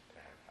thing to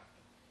have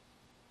happen.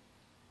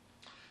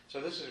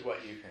 So this is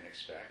what you can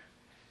expect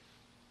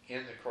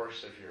in the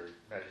course of your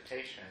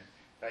meditation,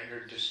 that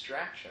your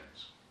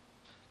distractions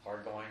are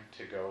going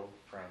to go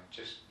from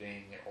just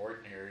being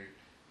ordinary,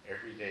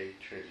 everyday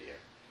trivia,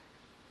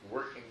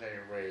 working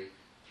their way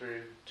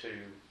through to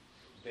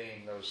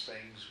being those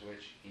things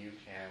which you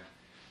can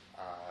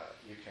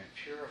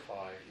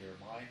purify your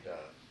mind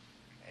of,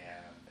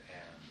 and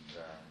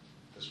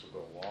this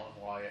will go a long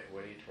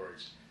way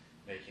towards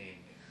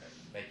making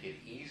it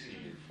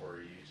easier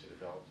for you to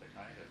develop the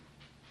kind of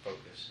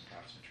focus and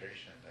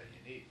concentration that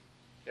you need.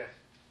 Yes?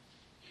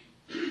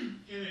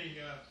 In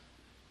a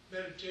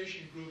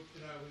meditation group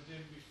that I was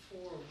in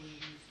before, we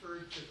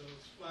referred to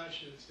those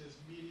flashes as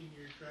meeting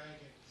your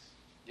dragons.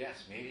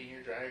 Yes, meeting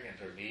your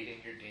dragons or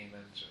meeting your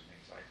demons or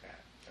things like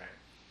that, right?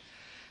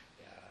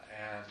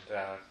 Yeah,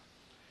 and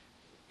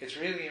it's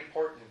really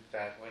important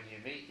that when you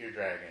meet your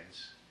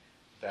dragons,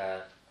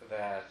 that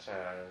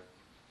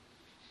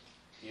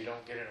you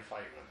don't get in a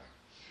fight with them.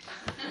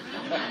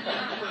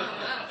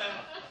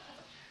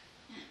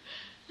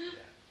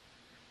 Yeah.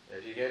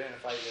 If you get in a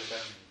fight with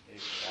them,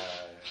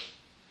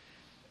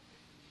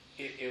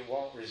 it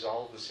won't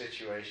resolve the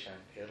situation.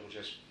 It'll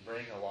just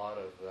bring a lot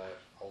of that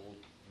old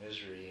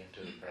misery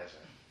into the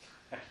present.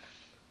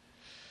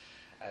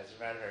 As a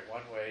matter of fact,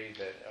 one way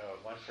that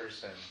one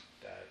person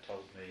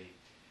told me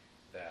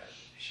that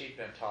she'd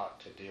been taught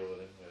to deal with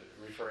them,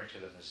 referring to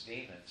them as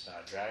demons,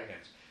 not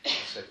dragons.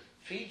 She said,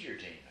 "Feed your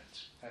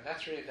demons," and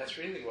that's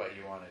really what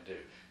you want to do.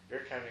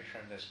 You're coming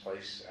from this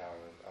place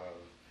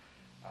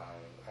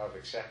of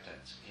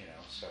acceptance,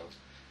 So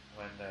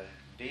when the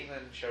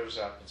demon shows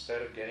up,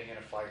 instead of getting in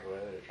a fight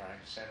with it or trying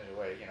to send it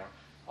away,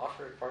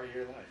 offer it part of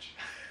your lunch.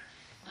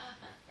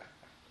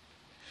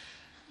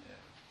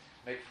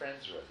 Make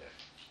friends with it.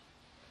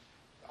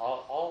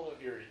 All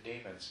of your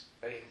demons,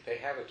 they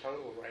have a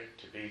total right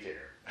to be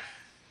there.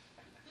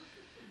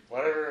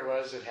 Whatever it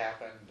was that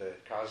happened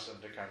that caused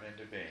them to come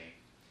into being,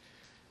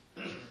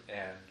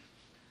 and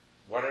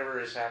whatever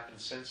has happened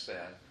since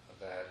then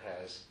that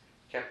has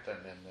kept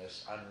them in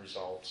this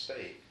unresolved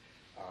state,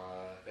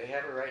 they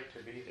have a right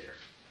to be there.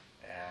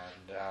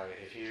 And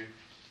if you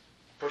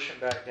push them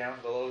back down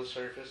below the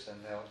surface,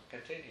 then they'll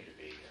continue to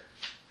be there.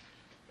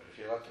 But if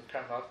you let them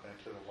come up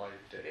into the light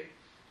of day,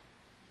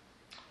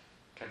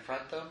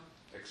 confront them,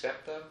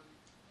 accept them,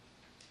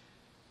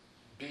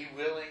 be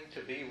willing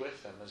to be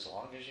with them as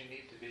long as you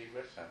need to be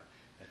with them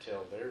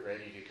until they're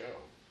ready to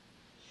go.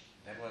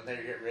 Then when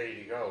they get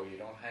ready to go, you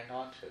don't hang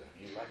on to them,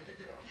 you let them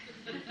go.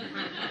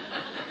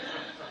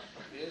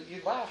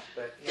 you laugh,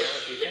 but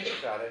if you think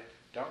about it,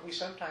 don't we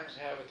sometimes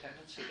have a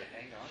tendency to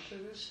hang on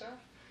to this stuff?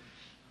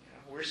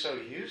 We're so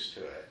used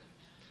to it.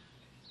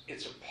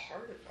 It's a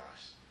part of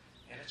us,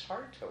 and it's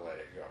hard to let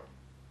it go.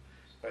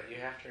 But you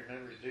have to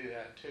remember to do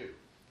that too.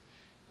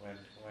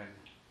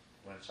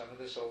 When some of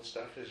this old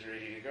stuff is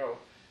ready to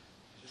go,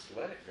 just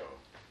let it go.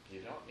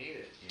 You don't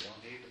need it. You don't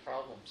need the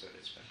problems that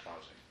it's been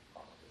causing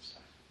all of this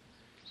time.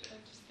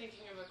 I'm just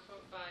thinking of a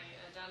quote by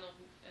Donald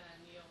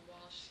Neil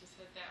Walsh, who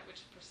said, "That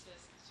which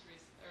persists,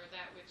 or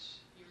that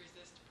which you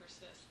resist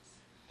persists."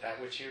 That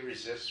which you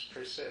resist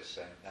persists,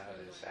 and that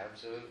is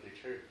absolutely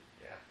true.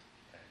 Yeah,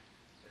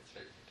 it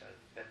certainly does.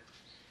 Yeah.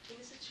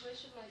 In a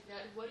situation like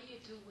that, what do you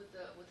do with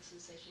the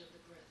sensation of the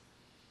breath?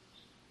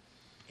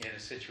 In a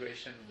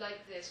situation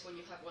like this, when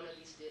you have one of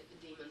these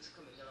demons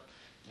coming up.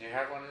 You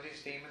have one of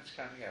these demons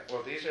coming up.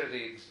 Well, these are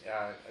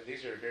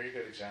a very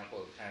good example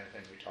of the kind of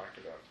thing we talked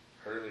about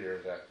earlier.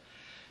 That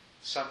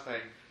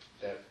something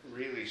that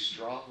really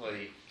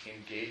strongly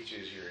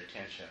engages your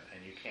attention,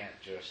 and you can't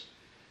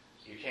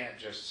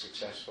just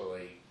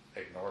successfully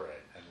ignore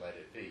it and let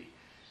it be.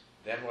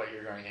 Then what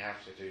you're going to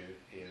have to do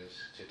is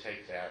to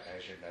take that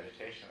as your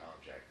meditation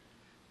object.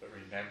 But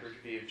remember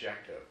to be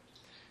objective.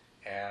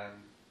 And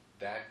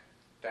that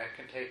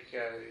can take,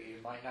 you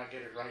might not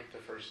get it right the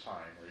first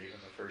time or even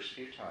the first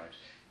few times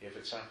if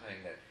it's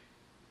something that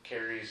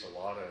carries a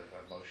lot of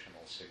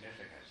emotional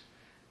significance.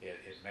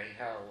 It may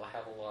have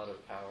a lot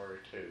of power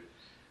to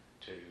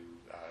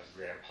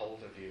grab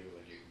hold of you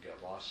and you can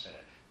get lost in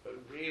it. But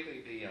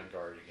really be on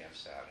guard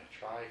against that and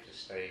try to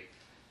stay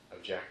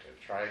objective.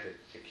 Try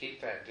to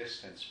keep that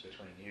distance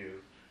between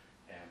you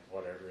and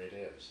whatever it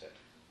is. That,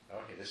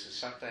 okay, this is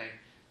something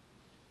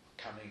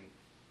coming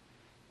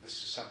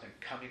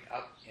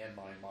up in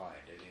my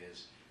mind.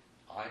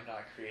 I'm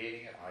not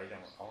creating it. I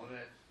don't own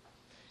it.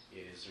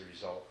 It is the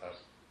result of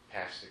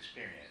past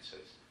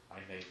experiences. I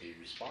may be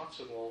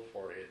responsible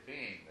for it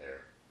being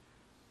there,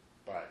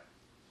 but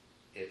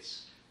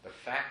it's the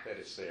fact that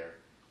it's there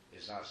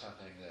is not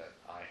something that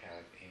I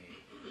have any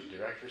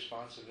direct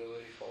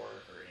responsibility for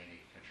or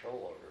any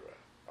control over it.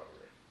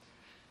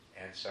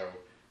 And so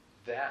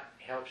that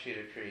helps you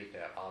to create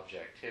that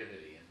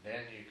objectivity, and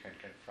then you can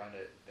confront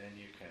it, then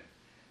you can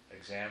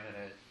examine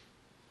it,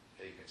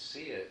 you can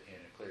see it in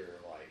a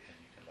clearer light, and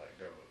you can let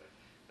go of it.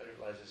 But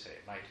as I say,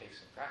 it might take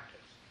some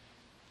practice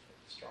for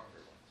the stronger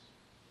ones.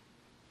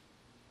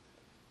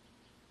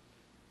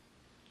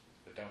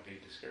 But don't be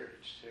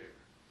discouraged, too.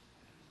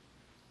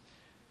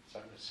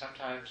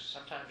 Sometimes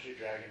your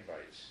dragon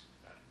bites.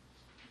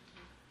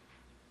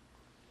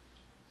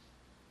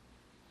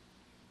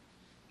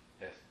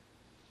 Yes?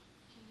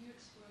 Can you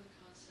explore the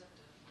concept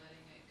of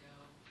letting it go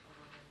a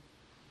little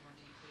more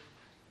deeply?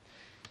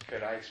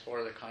 Could I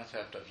explore the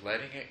concept of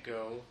letting it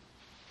go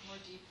More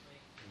deeply.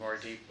 more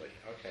deeply?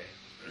 Okay.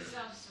 It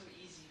sounds so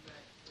easy, but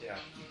Yeah.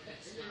 we know that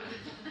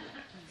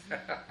it's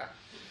not.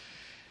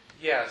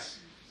 Yes.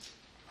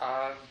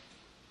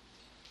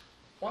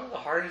 One of the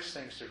hardest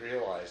things to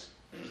realize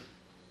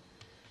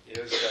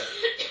is that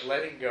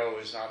letting go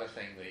is not a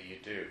thing that you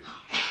do.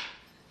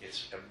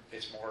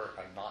 It's more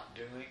a not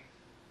doing.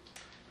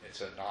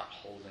 It's a not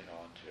holding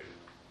on to.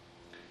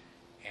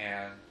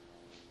 And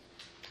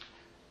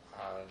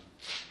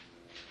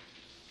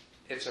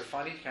it's a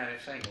funny kind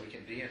of thing. We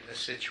can be in this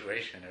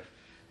situation of,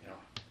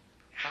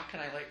 how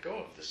can I let go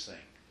of this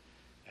thing?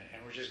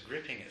 And we're just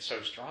gripping it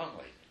so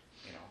strongly.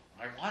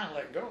 I want to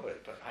let go of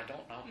it, but I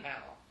don't know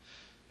how.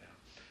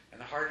 And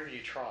the harder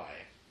you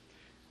try,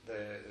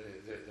 the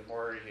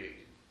more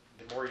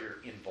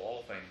you're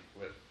involving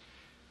with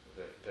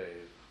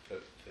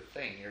the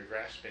thing, you're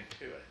grasping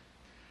to it.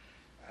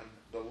 And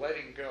the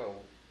letting go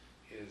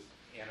is,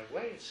 in a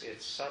way,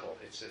 it's subtle.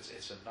 It's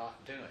a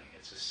not doing.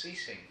 It's a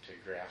ceasing to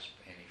grasp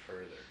any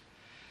further.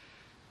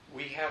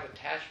 We have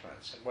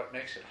attachments, and what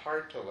makes it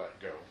hard to let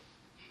go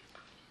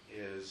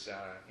is,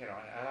 and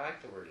I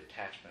like the word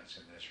attachments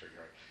in this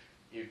regard.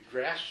 You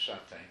grasp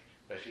something,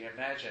 but if you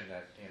imagine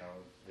that,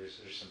 there's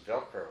some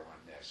Velcro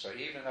on this, so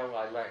even though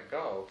I let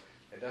go,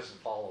 it doesn't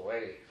fall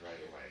away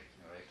right away.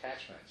 The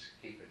attachments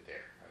keep it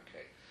there.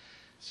 Okay.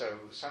 So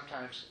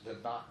sometimes the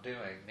not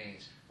doing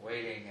means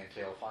waiting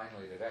until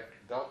finally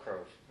the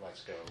Velcro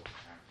lets go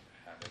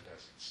and it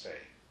doesn't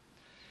stay.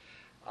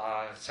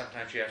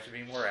 Sometimes you have to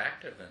be more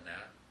active than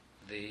that.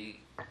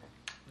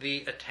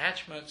 The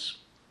attachments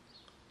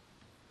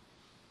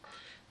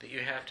that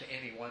you have to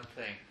any one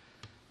thing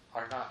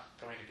are not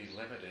going to be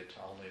limited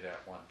to only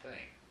that one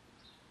thing.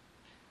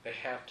 They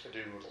have to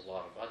do with a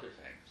lot of other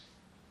things.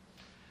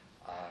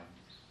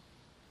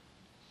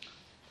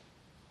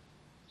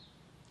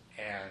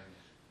 And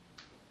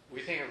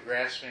we think of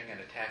grasping and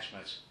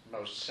attachments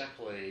most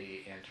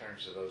simply in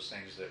terms of those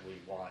things that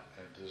we want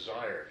and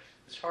desire.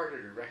 It's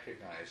harder to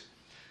recognize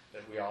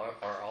that we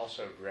are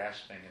also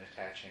grasping and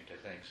attaching to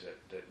things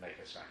that make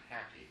us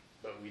unhappy,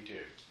 but we do.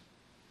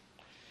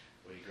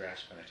 We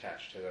grasp and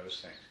attach to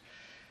those things.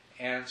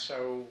 And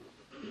so,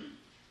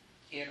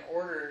 in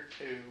order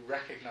to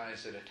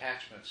recognize that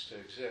attachments to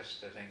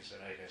exist to things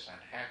that make us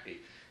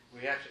unhappy,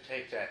 we have to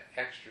take that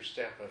extra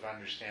step of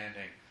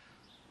understanding,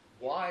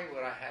 why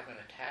would I have an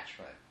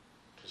attachment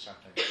to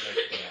something that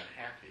makes me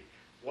unhappy?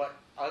 What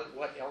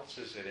else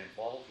is it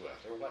involved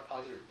with? Or what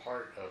other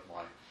part of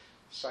my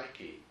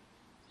psyche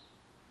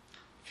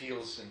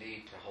feels the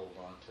need to hold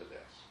on to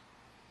this?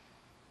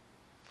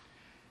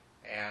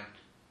 And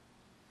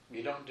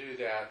you don't do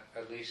that,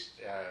 at least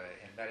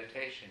in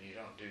meditation, you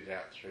don't do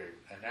that through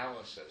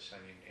analysis. I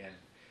mean,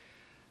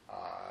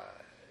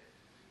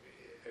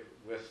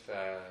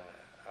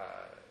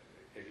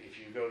 if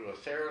you go to a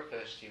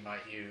therapist, you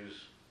might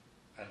use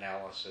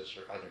analysis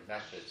or other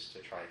methods to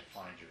try to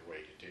find your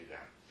way to do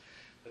that.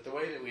 But the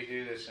way that we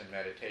do this in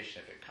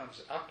meditation, if it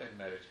comes up in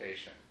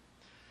meditation,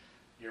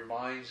 your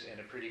mind's in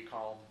a pretty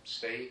calm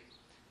state,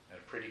 in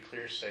a pretty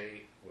clear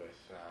state with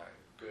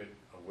good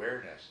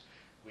awareness.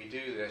 We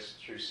do this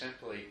through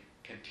simply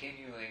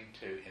continuing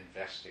to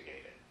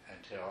investigate it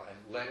and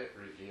let it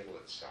reveal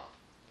itself.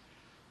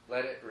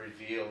 Let it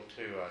reveal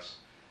to us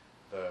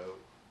the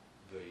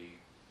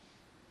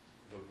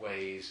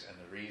ways and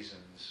the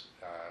reasons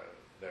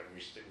that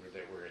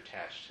we're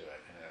attached to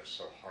it, and it's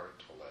so hard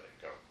to let it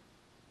go.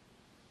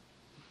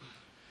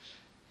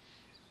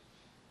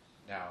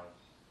 Now,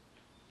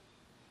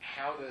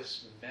 how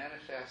this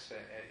manifests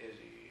is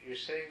you're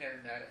sitting there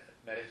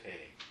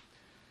meditating,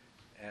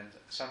 and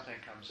something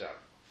comes up.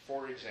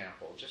 For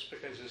example, just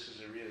because this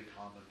is a really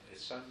common,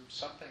 it's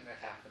something that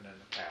happened in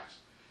the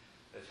past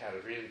that's had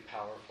a really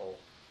powerful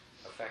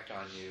effect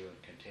on you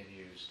and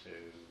continues to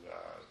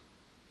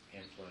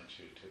influence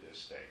you to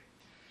this day.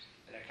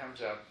 And it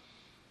comes up,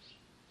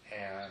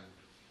 and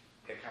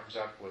it comes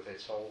up with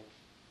its whole,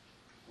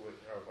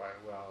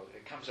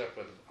 it comes up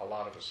with a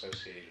lot of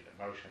associated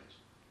emotions.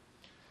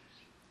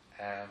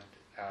 And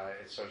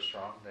it's so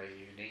strong that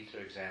you need to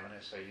examine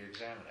it, so you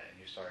examine it and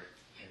you start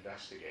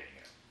investigating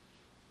it.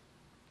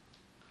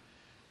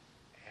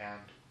 And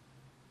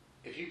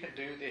if you can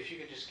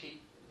just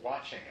keep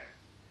watching it,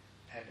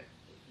 and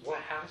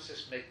how does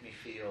this make me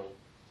feel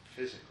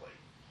physically?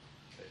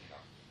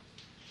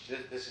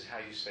 That, this is how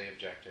you stay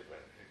objective with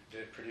it.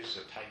 Did it produce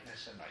a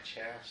tightness in my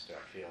chest? Do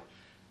I feel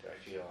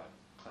I'm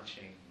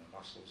clenching the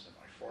muscles in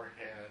my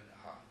forehead?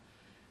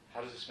 How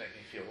does this make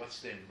me feel? What's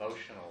the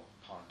emotional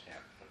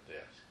content of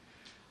this?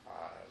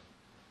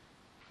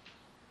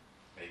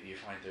 Maybe you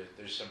find that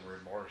there's some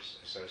remorse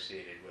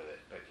associated with it,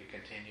 but you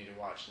continue to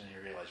watch, and then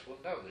you realize, well,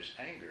 no, there's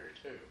anger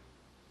too.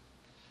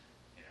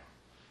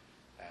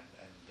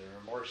 And the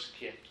remorse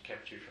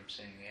kept you from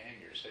seeing the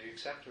anger, so you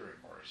accept the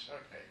remorse.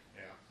 Okay,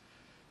 yeah,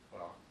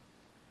 well,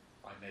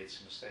 I made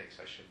some mistakes.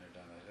 I shouldn't have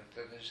done that.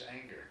 Then there's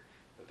anger,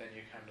 but then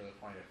you come to the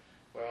point of,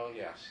 well,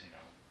 yes,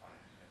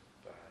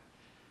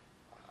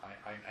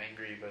 I'm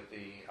angry, but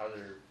the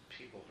other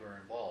people who are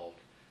involved,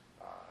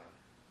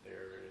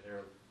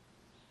 there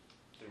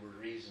were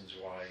reasons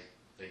why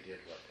they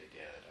did what they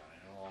did. I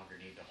no longer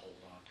need to hold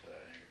on to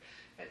that anger.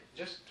 And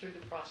just through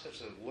the process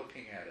of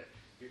looking at it,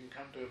 you can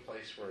come to a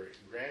place where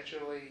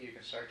gradually you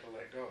can start to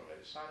let go of it.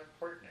 It's not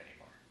important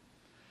anymore.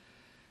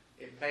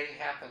 It may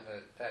happen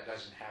that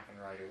doesn't happen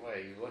right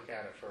away. You look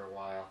at it for a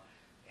while,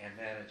 and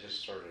then it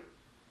just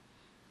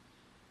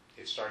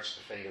it starts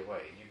to fade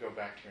away. And you go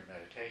back to your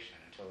meditation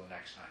until the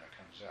next time it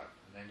comes up.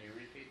 And then you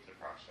repeat the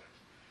process.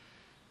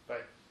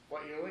 But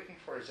what you're looking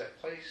for is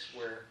that place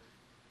where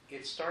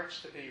it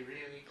starts to be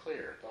really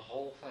clear. The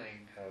whole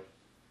thing of,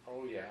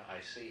 oh yeah,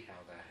 I see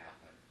how that happened.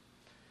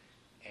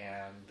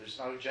 And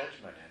there's no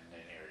judgment in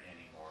there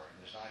anymore. And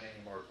there's not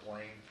any more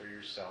blame for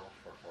yourself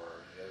or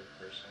for the other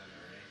person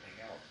or anything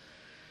else.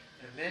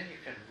 And then you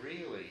can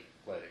really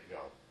let it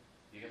go.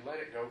 You can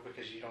let it go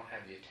because you don't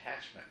have the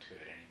attachment to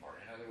it anymore.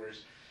 In other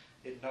words,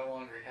 it no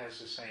longer has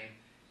the same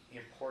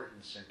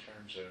importance in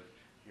terms of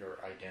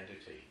your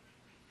identity.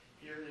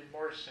 Your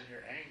remorse and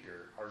your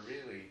anger are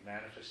really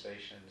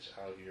manifestations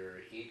of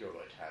your ego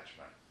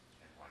attachment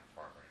in one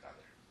form or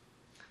another.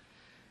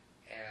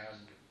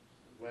 And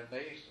when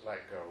they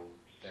let go,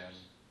 then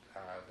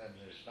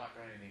there's not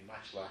going to be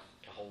much left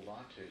to hold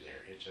on to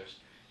there.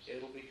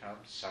 It'll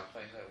become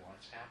something that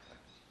once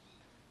happened.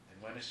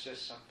 And when it's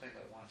just something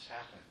that once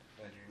happened,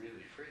 then you're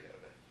really free of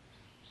it.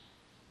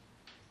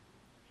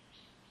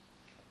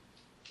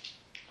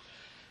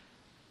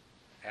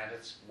 And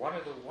it's one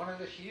of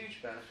the huge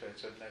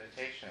benefits of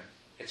meditation.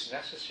 It's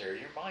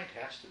necessary. Your mind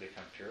has to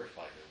become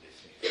purified of these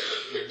things.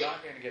 You're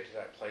not going to get to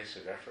that place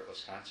of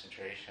effortless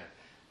concentration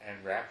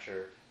and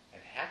rapture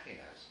and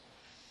happiness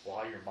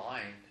while your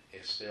mind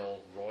is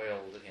still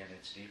roiled in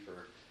its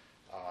deeper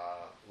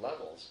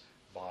levels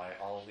by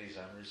all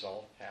these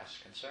unresolved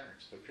past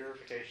concerns. The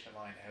purification of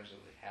mind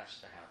absolutely has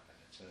to happen.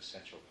 It's an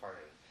essential part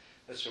of it.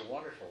 That's a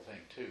wonderful thing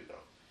too,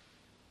 though.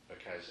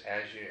 Because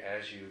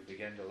as you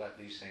begin to let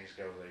these things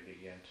go, they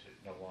begin to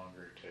no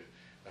longer to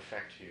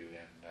affect you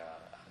in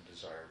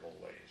undesirable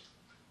ways.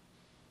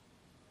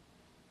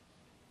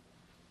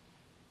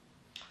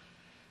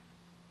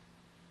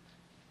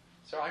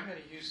 So I'm going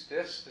to use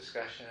this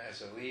discussion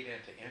as a lead-in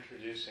to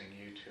introducing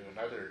you to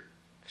another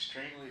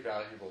extremely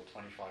valuable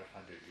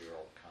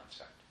 2,500-year-old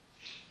concept.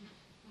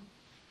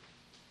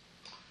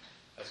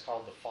 That's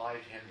called the 5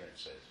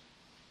 hindrances.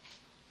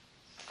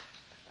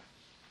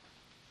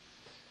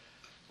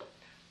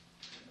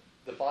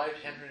 The 5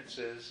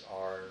 hindrances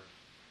are,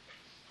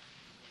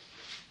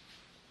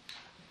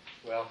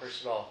 well,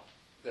 first of all,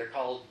 they're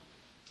called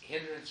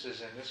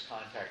hindrances in this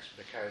context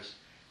because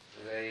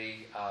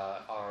they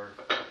are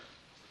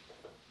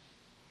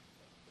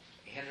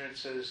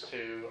hindrances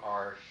to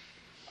our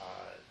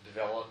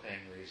developing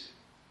these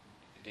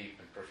deep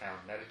and profound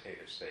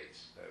meditative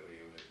states that we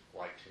would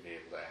like to be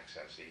able to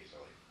access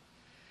easily.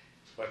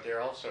 But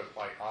they're also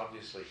quite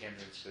obviously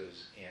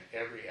hindrances in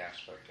every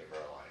aspect of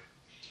our life.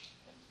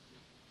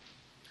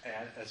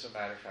 And as a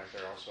matter of fact,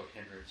 they're also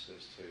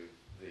hindrances to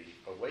the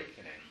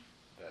awakening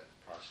that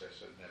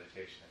process of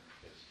meditation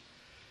is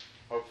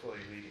hopefully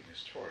leading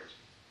us towards.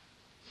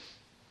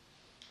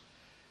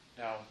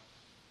 Now,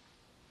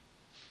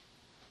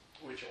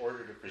 which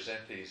order to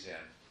present these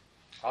in?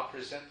 I'll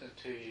present them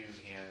to you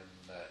in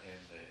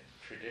the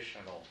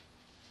traditional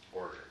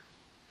order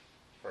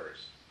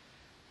first,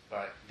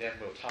 but then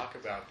we'll talk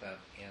about them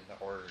in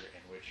the order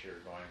in which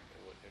you're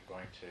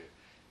going to,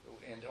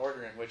 in the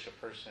order in which a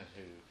person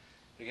who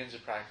begins a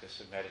practice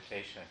of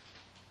meditation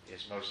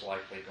is most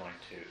likely going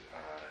to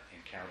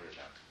encounter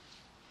them.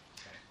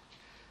 Okay.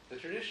 The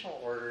traditional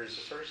order is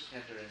the first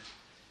hindrance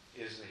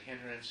is the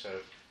hindrance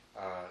of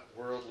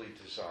worldly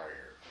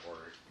desire, or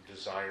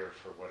desire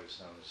for what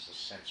is known as the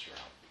sense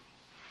realm.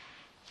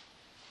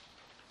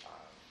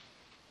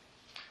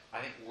 I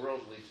think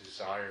worldly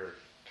desire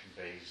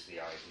conveys the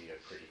idea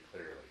pretty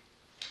clearly.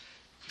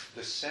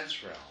 The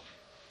sense realm,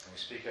 and we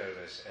speak of it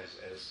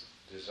as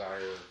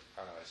desire,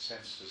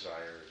 sense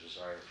desire, or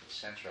desire for the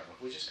sense realm.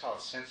 If we just call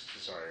it sense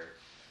desire,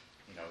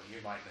 you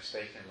might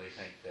mistakenly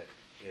think that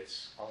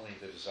it's only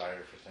the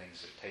desire for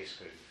things that taste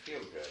good and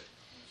feel good,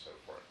 and so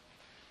forth.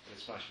 But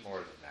it's much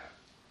more than that.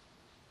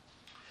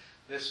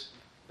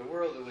 the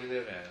world that we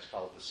live in is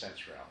called the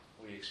sense realm.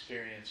 We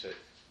experience it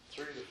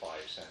through the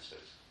five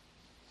senses.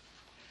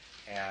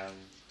 And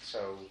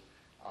so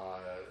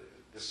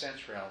the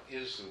sense realm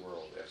is the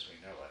world as we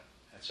know it.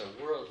 And so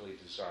worldly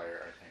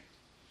desire, I think,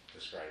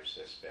 describes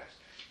this best.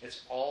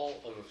 It's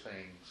all of the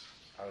things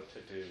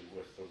to do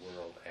with the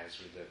world as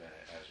we live in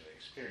it, as we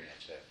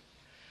experience it,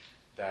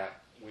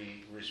 that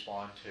we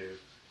respond to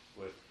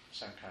with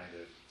some kind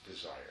of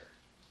desire.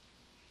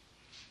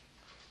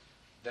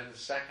 Then the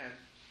second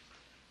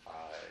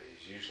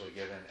is usually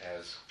given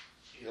as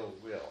ill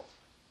will.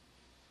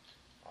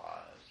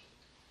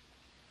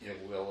 Ill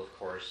will, of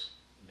course,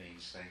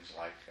 means things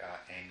like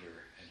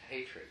anger and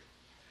hatred.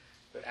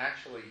 But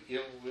actually,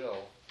 ill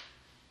will,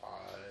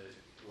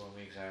 when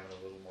we examine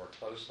a little more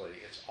closely,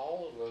 it's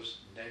all of those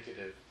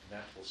negative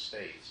mental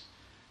states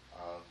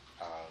of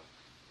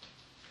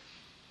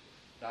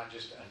not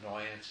just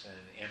annoyance and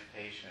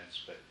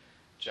impatience, but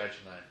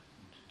judgment,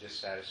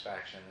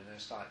 dissatisfaction. And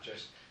it's not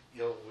just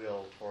ill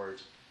will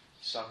towards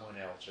someone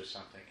else or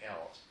something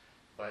else,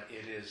 but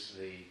it is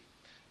the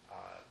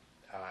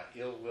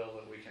ill will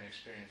that we can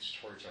experience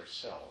towards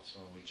ourselves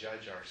when we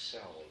judge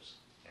ourselves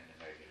in a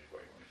negative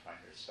way, when we find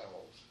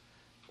ourselves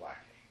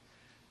lacking.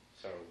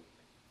 So,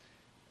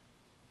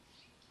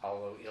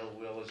 although ill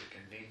will is a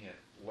convenient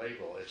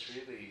label, it's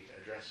really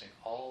addressing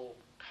all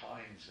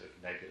kinds of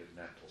negative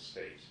mental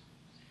states.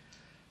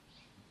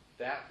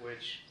 That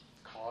which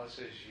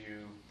causes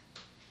you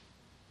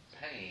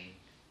pain,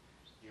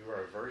 you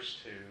are averse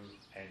to,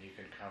 and you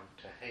can come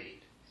to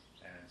hate.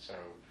 And so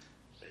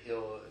the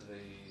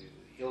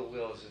ill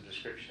will as a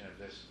description of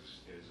this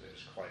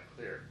is quite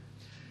clear.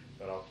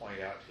 But I'll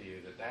point out to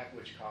you that that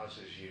which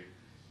causes you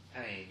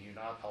pain, you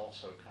don't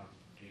also come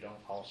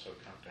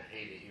to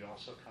hate it, you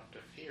also come to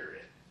fear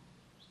it.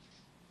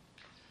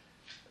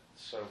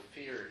 So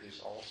fear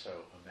is also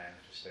a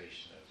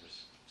manifestation of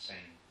this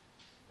same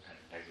kind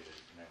of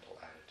negative mental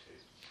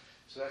attitude.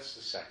 So that's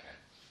the second,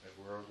 the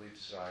worldly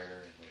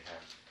desire, and we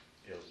have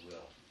ill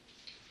will.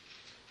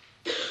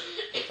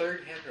 The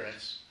third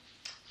hindrance,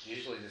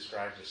 usually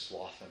described as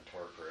sloth and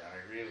torpor, and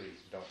I really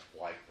don't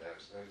like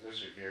those.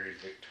 Those are very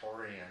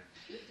Victorian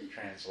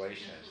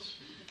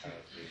translations of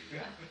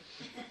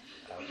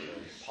the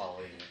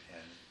Pali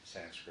and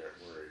Sanskrit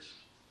words,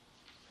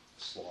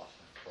 sloth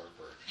and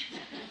torpor.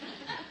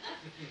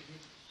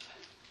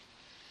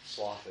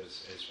 Sloth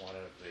is one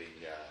of the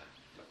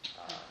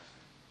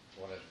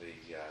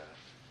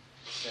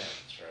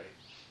sins, right?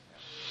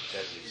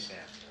 Deadly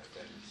sin,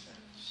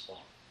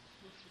 sloth.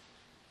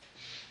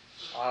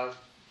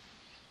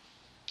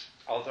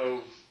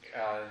 Although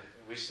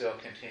we still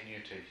continue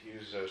to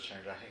use those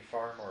terms, I think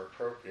far more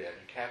appropriate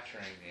in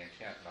capturing the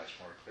intent much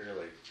more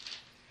clearly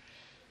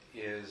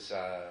is,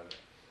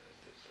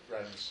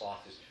 rather than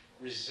sloth, is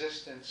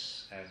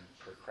resistance and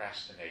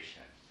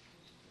procrastination.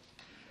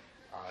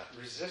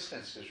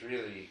 Resistance is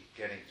really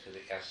getting to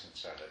the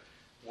essence of it.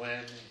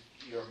 When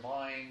your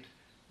mind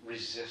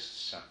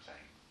resists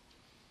something,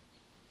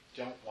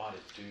 don't want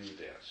to do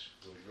this,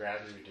 would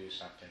rather do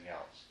something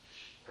else.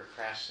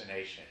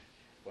 Procrastination,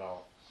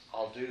 well,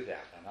 I'll do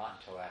that, but not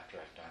until after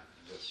I've done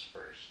this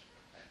first.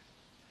 Right?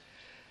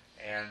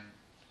 And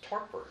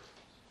torpor.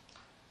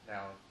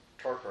 Now,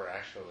 torpor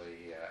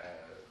actually,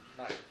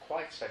 not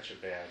quite such a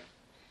bad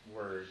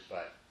word,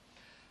 but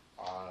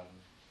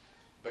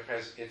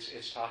because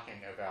it's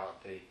talking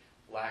about the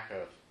lack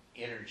of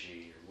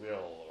energy or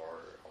will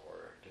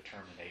or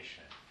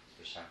determination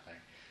for something.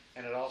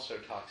 And it also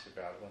talks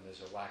about when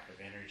there's a lack of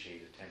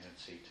energy, the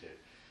tendency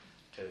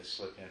to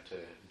slip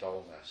into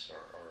dullness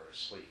or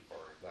sleep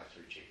or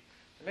lethargy.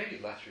 And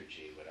maybe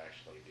lethargy would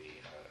actually be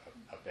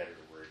a better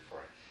word for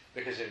it,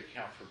 because it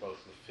accounts for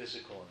both the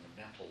physical and the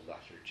mental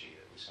lethargy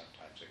that we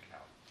sometimes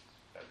encounter.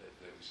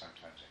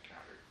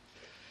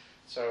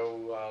 So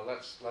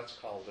let's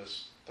call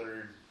this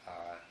third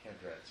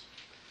hindrance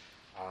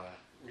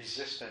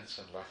resistance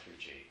and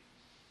lethargy.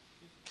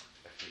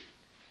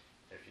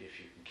 If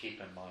you can keep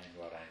in mind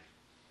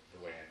the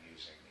way I'm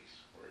using these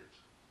words.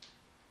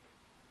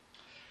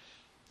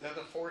 Then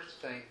the fourth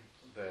thing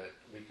that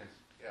we can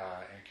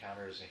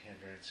encounter as a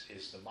hindrance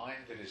is the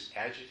mind that is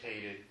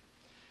agitated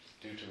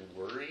due to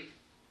worry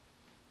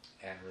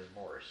and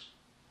remorse.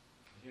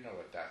 You know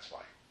what that's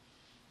like,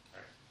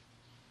 right?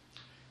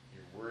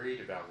 You're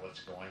worried about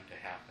what's going to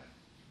happen,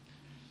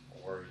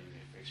 or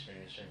you're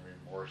experiencing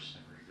remorse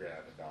and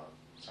regret about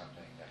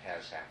something that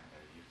has happened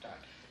or you've done,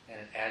 and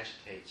it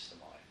agitates the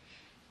mind.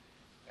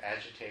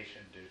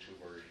 Agitation due to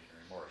worry and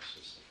remorse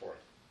is the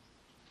fourth.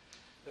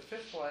 The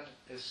fifth one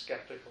is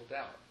skeptical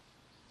doubt.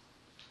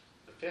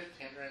 The fifth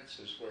hindrance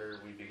is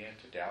where we begin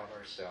to doubt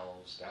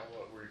ourselves, doubt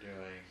what we're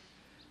doing.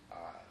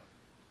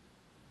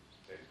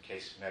 In the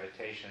case of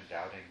meditation,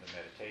 doubting the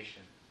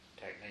meditation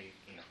technique.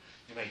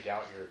 You may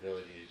doubt your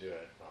ability to do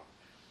it. Well,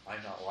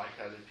 I'm not like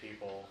other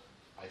people.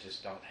 I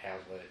just don't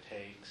have what it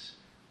takes.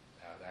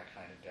 That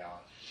kind of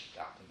doubt.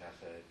 Doubt the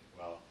method.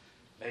 Well,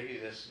 maybe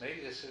this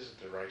isn't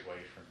the right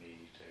way for me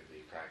to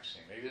be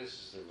practicing. Maybe this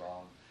is the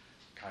wrong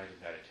kind of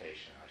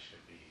meditation. I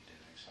should be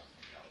doing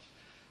something else.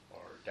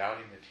 or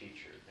doubting the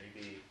teacher.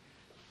 Maybe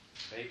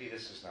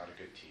this is not a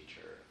good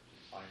teacher. If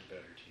you find a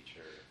better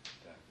teacher,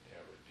 then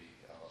it would be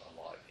a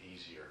lot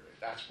easier.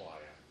 That's why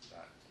I'm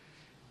not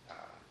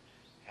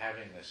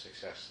having the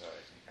success that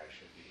I think I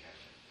should be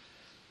having.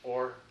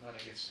 Or when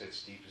it gets to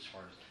its deepest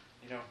forms,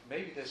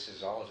 maybe this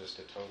is all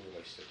just a total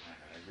waste of time,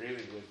 and I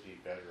really would be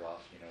better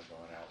off,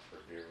 going out for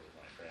a beer with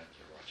my friends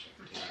or watching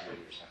TV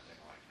or something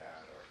like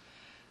that, or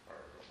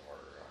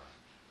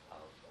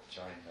I'll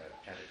join the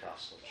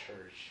Pentecostal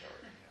church,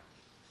 or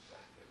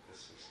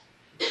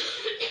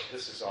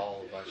this is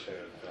all a bunch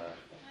of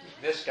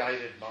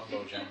misguided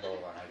mumbo jumbo,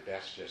 and I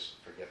best just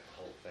forget the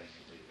whole thing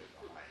and leave it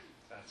behind.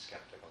 That's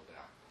skeptical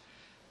doubt.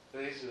 So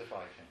these are the 5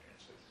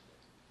 hindrances.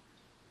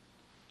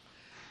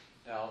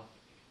 Now,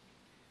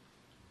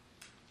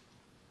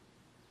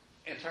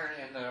 in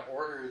the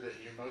order that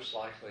you most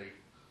likely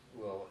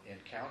will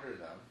encounter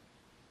them,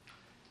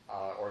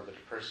 or that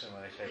a person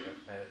when they take up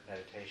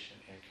meditation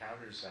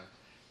encounters them,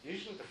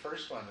 usually the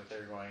first one that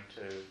they're going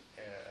to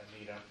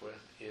meet up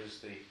with is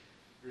the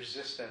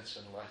resistance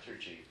and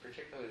lethargy,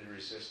 particularly the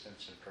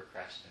resistance and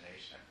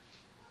procrastination.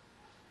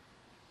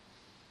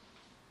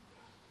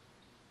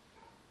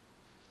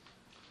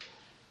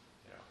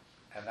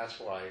 And that's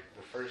why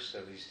the first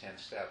of these 10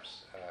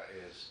 steps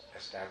is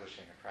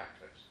establishing a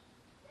practice.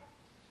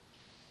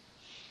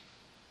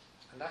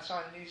 And that's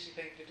not an easy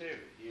thing to do.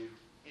 You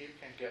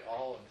can get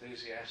all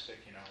enthusiastic,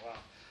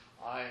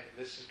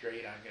 this is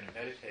great, I'm going to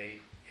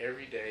meditate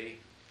every day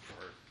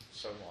for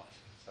so long,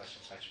 such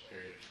and such a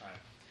period of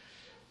time.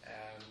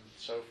 And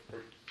so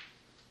for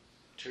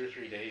 2 or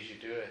 3 days you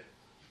do it,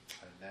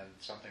 and then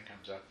something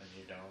comes up and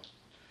you don't.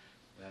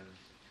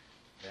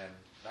 Then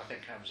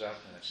nothing comes up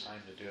and it's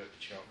time to do it, but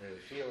you don't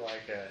really feel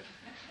like it.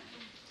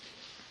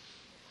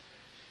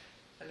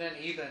 And then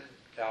even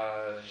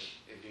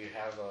if you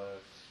have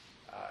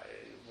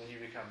when you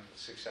become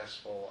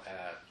successful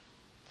at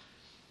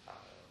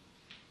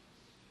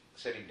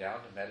sitting down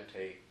to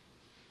meditate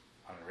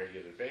on a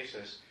regular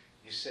basis,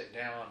 you sit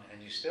down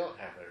and you still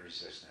have a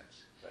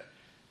resistance. But,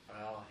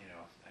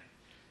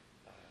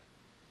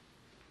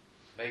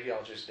 maybe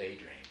I'll just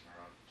daydream,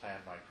 or I'll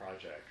plan my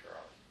project, or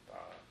I'll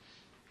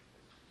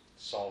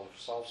solve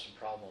some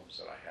problems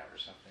that I have, or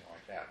something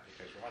like that,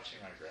 because watching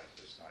my breath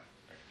is not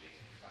going to be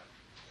any fun.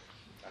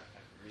 That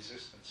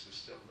resistance is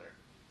still there.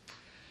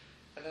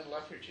 And then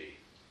lethargy,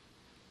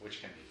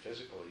 which can be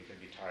physical. You can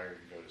be tired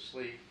and go to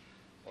sleep,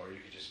 or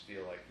you could just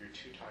feel like you're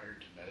too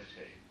tired to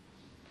meditate.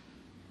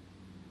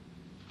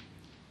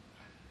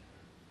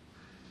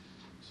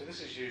 So this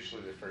is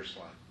usually the first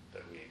one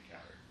that we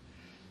encounter.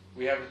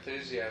 We have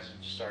enthusiasm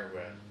to start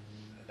with,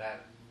 and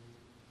that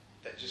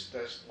just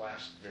doesn't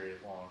last very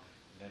long.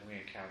 And then we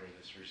encounter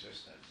this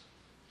resistance.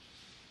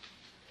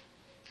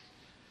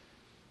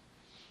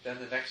 Then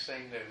the next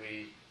thing that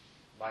we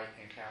might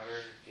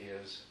encounter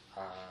is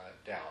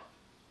doubt.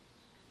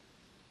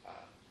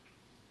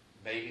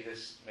 Maybe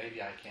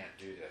I can't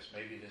do this.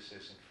 Maybe this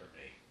isn't for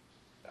me.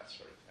 That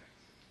sort of thing.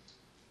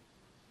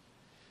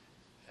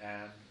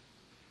 And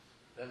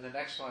then the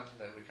next one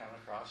that we come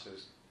across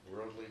is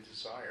worldly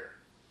desire.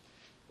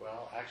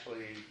 Well,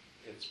 actually,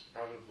 it's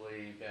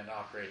probably been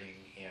operating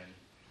in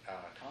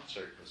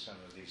concert with some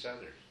of these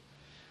others.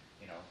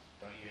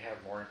 Don't you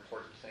have more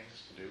important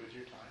things to do with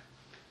your time,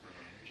 and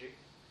your energy?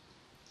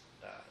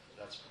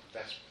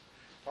 That's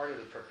part of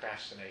the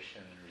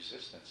procrastination and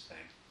resistance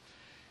thing.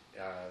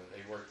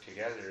 They work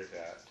together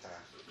that,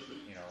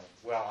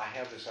 I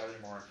have this other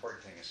more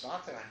important thing. It's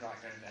not that I'm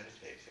not going to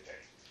meditate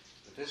today,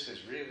 but this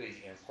is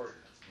really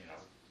important,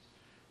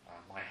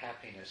 my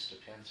happiness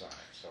depends on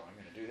it, so I'm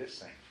going to do this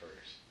thing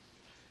first.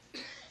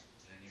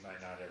 And you might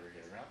not ever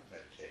get around to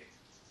meditating.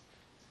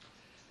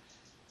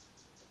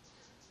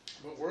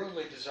 But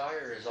worldly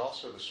desire is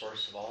also the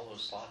source of all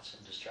those thoughts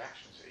and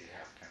distractions that you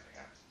have coming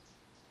up.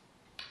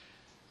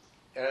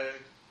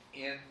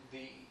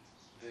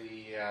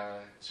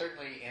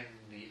 Certainly in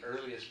the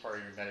earliest part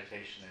of your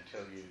meditation,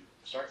 until you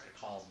start to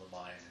calm the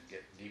mind and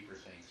get deeper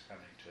things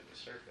coming to the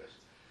surface,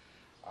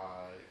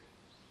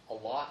 a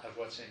lot of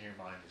what's in your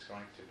mind is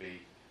going to be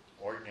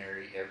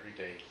ordinary,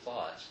 everyday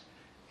thoughts.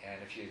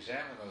 And if you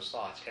examine those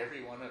thoughts,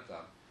 every one of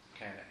them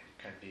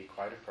can be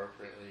quite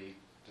appropriately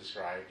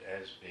described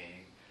as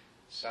being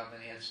some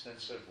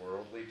instance of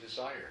worldly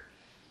desire.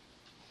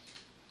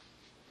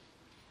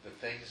 The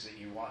things that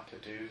you want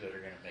to do that are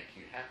going to make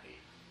you happy,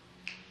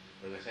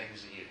 or the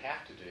things that you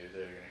have to do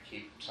that are going to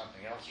keep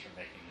something else from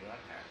making you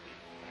unhappy.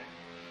 Right?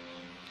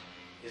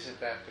 Isn't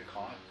that the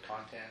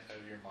content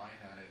of your mind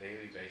on a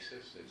daily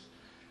basis? Is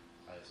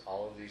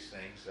all of these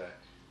things that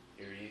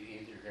they're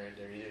either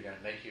going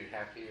to make you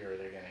happy or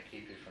they're going to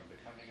keep you from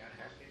becoming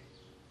unhappy?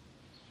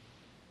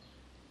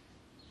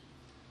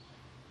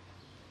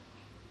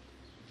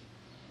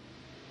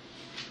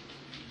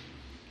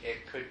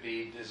 It could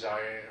be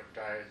desire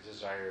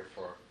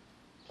for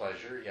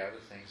pleasure,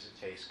 the things that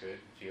taste good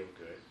and feel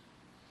good.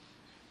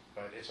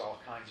 But it's all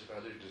kinds of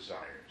other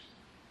desires.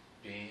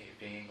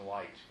 Being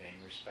liked, being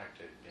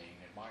respected,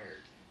 being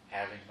admired,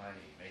 having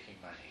money, making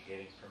money,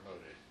 getting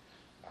promoted,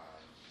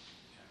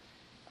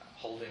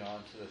 holding on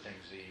to the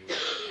things that you were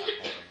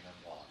not holding them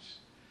lost.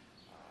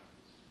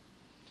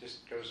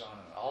 Just goes on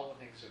and all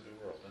the things of the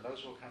world, and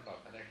those will come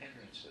up, and they're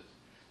hindrances.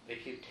 They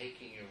keep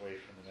taking you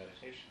away from the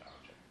meditation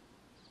object.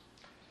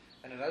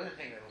 And another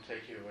thing that will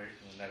take you away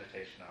from the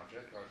meditation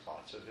object are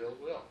thoughts of ill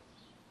will.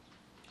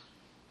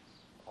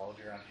 All of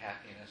your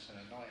unhappiness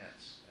and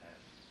annoyance, and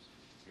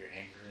your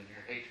anger and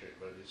your hatred,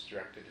 whether it's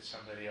directed at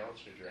somebody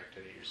else, or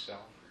directed at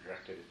yourself, or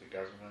directed at the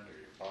government, or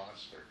your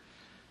boss, or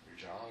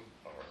your job,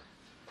 or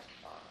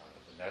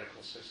the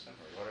medical system,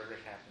 or whatever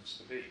it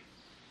happens to be.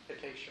 It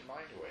takes your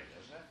mind away,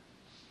 doesn't it?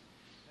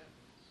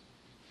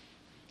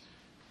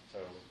 So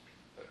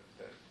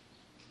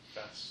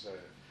that's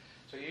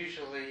so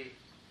usually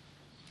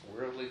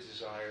worldly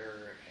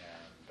desire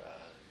and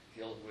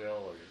ill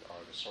will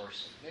are the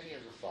source of many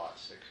of the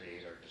thoughts that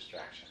create our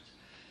distractions,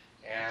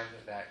 and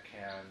that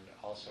can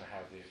also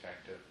have the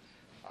effect of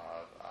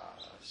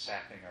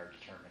sapping our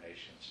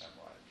determination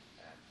somewhat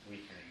and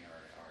weakening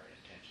our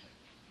intention.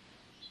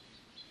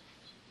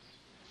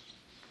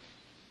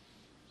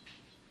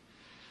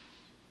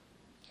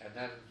 And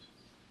then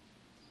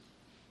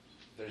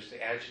there's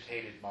the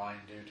agitated mind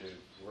due to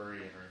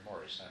worry and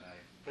remorse. And I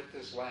put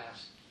this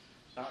last,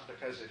 not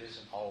because it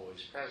isn't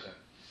always present,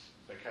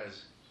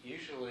 because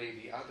usually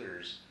the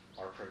others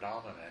are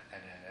predominant,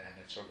 and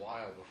it's a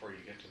while before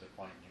you get to the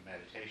point in your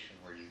meditation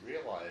where you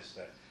realize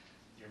that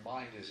your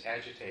mind is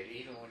agitated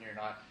even when you're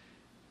not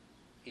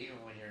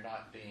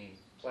being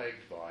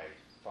plagued by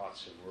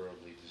thoughts of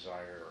worldly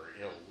desire or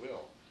ill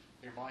will.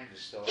 Your mind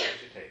is still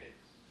agitated.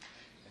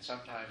 And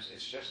sometimes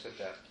it's just at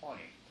that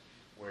point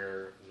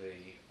where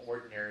the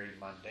ordinary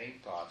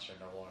mundane thoughts are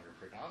no longer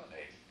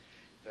predominating,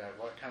 that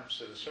what comes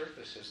to the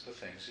surface is the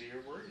things that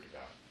you're worried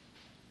about.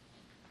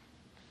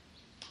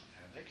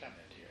 And they come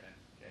into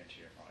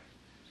your mind.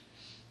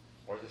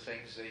 Or the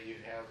things that you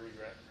have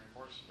regret and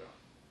remorse about.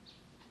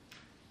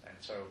 And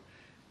so,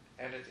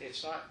 and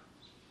it's not,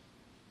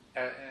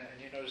 and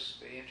you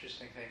notice the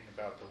interesting thing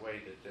about the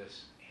way that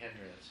this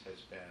hindrance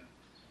has been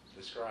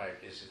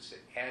described is it's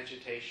the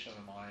agitation of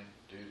the mind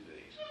due to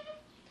these.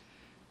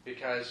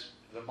 Because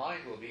the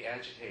mind will be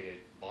agitated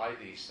by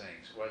these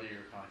things, whether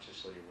you're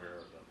consciously aware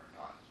of them or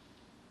not.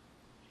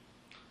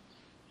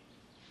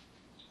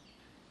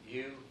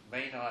 You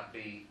may not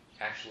be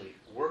actually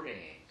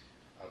worrying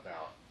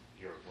about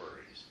your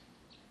worries,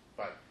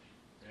 but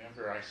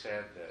remember I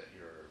said that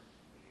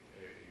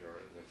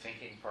the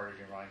thinking part of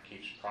your mind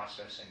keeps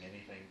processing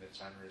anything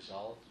that's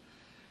unresolved.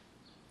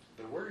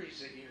 The worries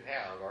that you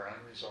have are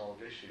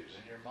unresolved issues,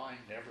 and your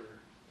mind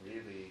never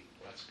really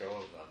lets go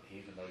of them,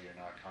 even though you're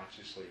not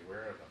consciously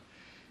aware of them.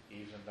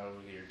 Even though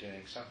you're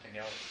doing something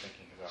else,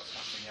 thinking about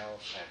something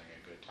else, having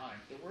a good time,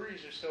 the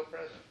worries are still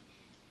present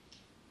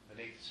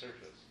beneath the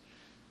surface.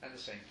 And the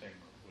same thing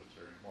with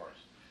the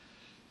remorse.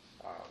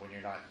 When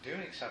you're not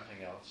doing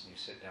something else and you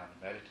sit down and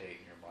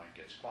meditate and your mind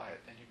gets quiet,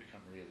 then you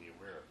become really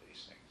aware of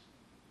these things.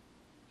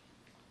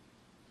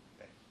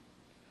 Okay.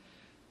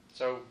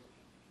 So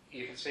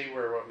you can see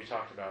where what we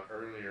talked about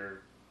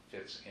earlier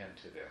fits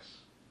into this.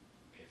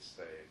 It's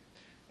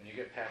when you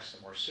get past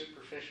the more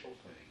superficial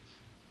things,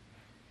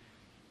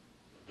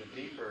 the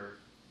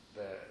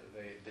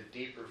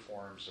deeper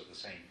forms of the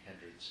same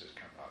hindrances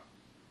come up.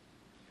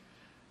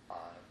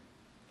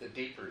 The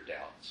deeper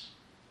doubts,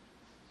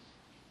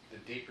 the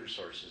deeper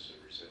sources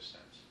of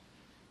resistance,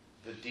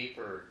 the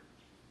deeper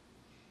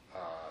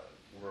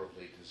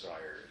worldly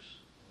desires,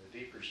 the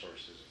deeper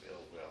sources of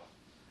ill will,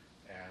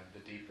 and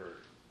the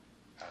deeper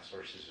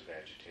sources of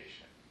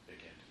agitation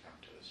begin to come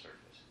to the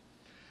surface.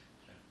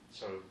 And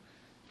so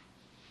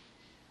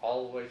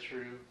all the way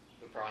through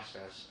the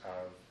process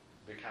of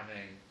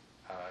becoming,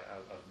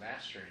 of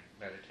mastering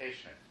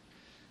meditation,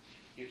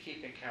 you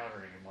keep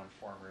encountering in one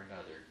form or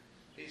another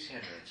these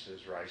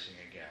hindrances rising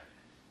again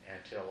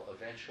until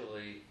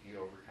eventually you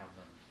overcome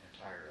them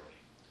entirely.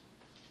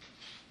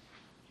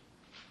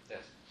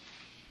 Yes?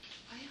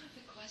 I have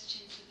a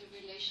question to the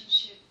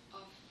relationship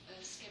of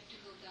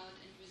skeptical doubt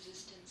and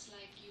resistance.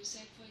 Like you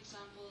said, for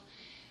example,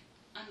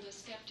 under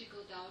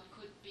skeptical doubt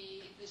could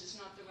be, this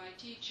is not the right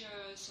teacher,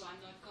 so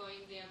I'm not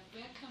going there.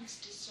 Where comes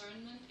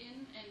discernment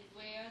in, and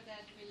where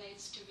that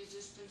relates to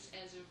resistance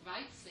as a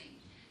right thing,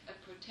 a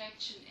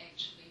protection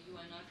actually? You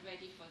are not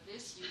ready for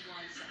this, you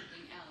want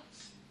something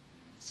else.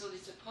 So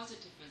it's a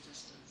positive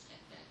resistance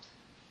at that.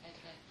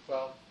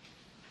 Well,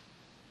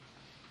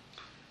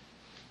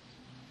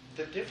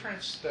 the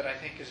difference that I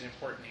think is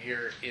important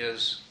here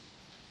is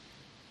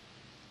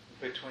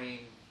between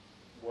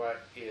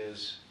what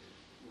is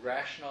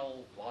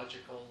rational,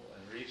 logical,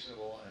 and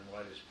reasonable, and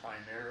what is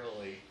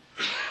primarily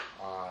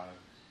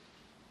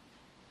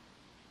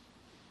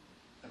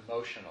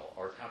emotional,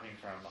 or coming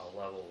from a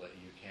level that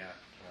you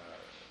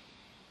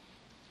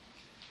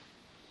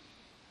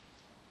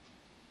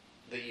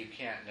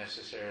can't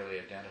necessarily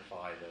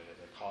identify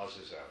the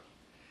causes of.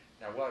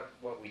 Now,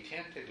 what we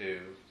tend to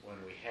do when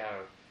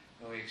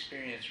we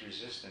experience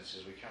resistance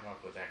is we come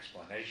up with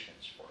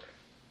explanations for it,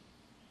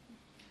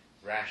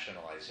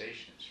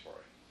 rationalizations for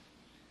it.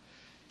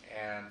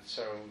 And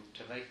so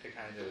to make the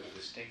kind of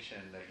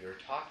distinction that you're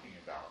talking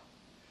about,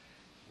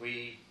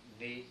 we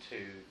need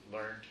to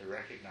learn to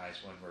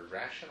recognize when we're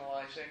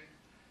rationalizing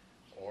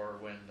or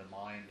when the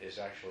mind is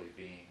actually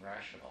being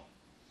rational.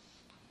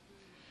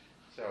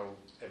 So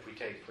if we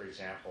take, for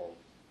example,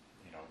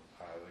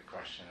 the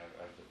question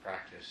of the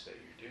practice that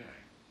you're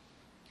doing,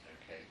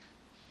 okay?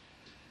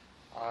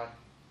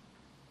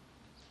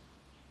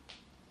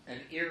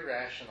 An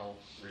irrational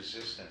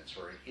resistance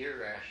or an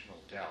irrational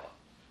doubt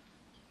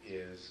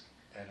is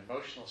an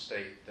emotional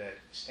state that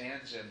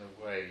stands in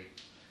the way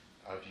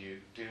of you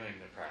doing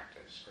the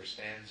practice, or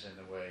stands in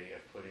the way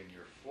of putting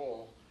your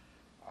full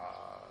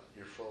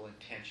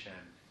intention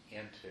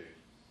into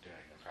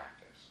doing the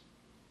practice.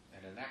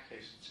 And in that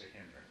case, it's a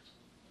hindrance.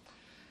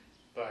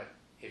 But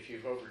if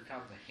you've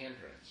overcome the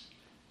hindrance,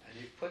 and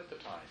you've put the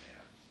time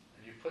in,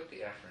 and you put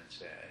the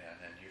efforts in,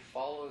 and you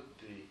followed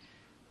the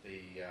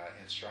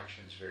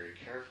instructions very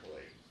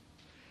carefully,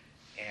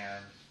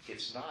 and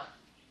it's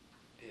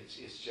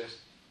just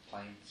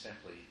plain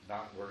simply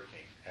not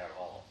working at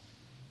all.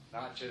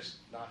 Not just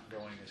not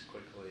going as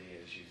quickly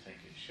as you think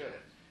it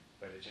should,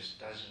 but it just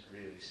doesn't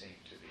really seem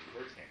to be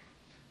working.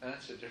 And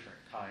that's a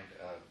different kind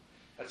of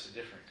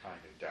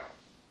doubt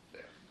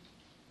there.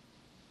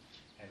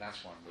 And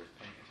that's one worth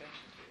paying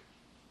attention to.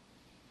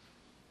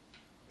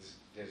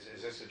 Is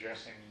this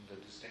addressing the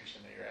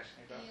distinction that you're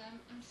asking about? Yeah,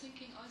 I'm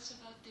thinking also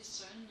about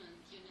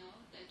discernment,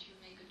 that you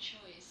make a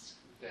choice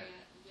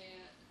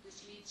where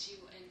this leads you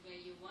and where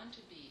you want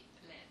to be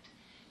led.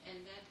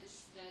 And that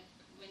is that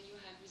when you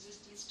have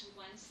resistance to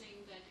one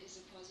thing that is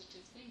a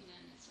positive thing,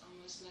 then it's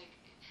almost like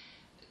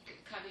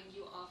cutting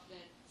you off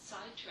that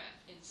side track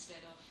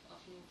instead of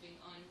moving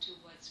on to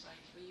what's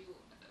right for you.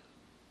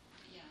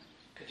 Yeah.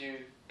 Could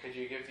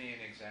you give me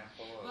an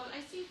example of? Well,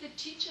 I think the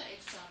teacher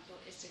example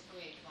is a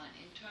great one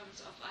in terms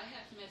of I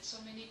have met so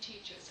many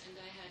teachers and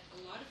I had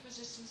a lot of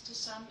resistance to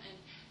some and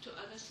to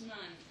others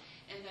none.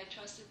 And I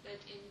trusted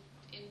that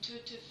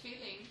intuitive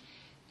feeling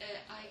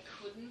I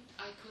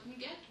couldn't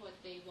get what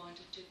they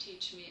wanted to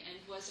teach me. And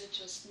was it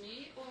just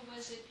me, or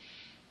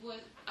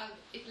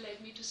it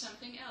led me to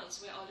something else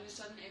where all of a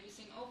sudden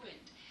everything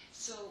opened?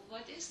 So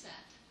what is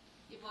that?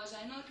 Was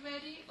I not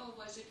ready, or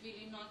was it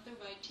really not the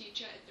right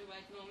teacher at the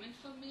right moment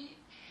for me?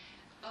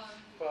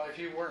 Well, if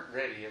you weren't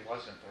ready, it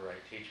wasn't the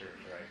right teacher at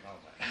the right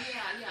moment.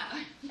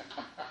 Yeah.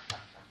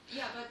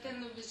 Yeah, but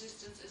then the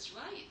resistance is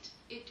right.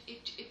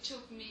 It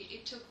took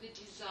the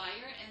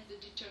desire and the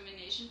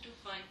determination to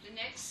find the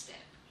next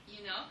step,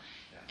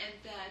 Yeah. and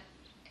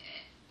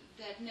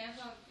that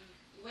never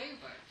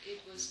wavered. It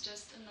was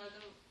just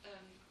another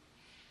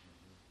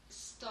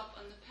stop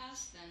on the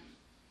path then.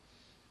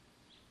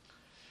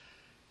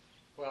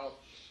 Well,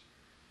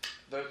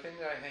 the thing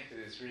that I think that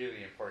is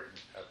really important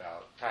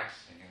about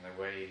practicing in the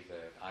way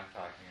that I'm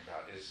talking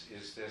about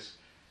is this,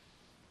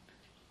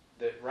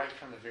 that right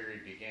from the very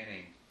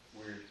beginning,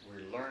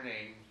 we're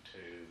learning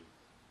to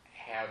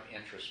have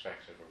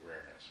introspective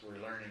awareness. We're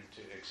learning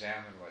to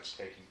examine what's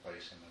taking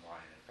place in the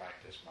mind and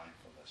practice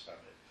mindfulness of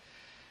it.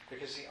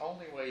 Because the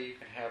only way you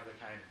can have the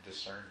kind of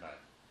discernment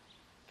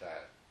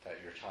that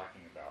you're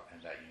talking about and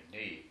that you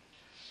need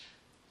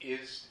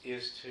is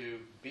to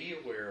be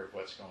aware of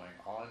what's going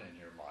on in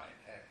your mind.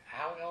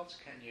 How else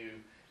can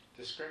you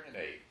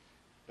discriminate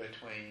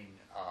between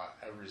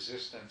a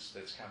resistance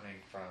that's coming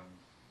from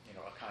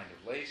a kind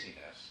of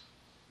laziness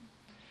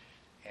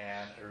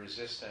and a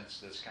resistance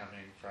that's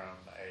coming from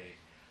a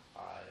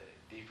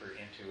deeper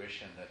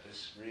intuition that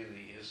this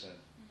really isn't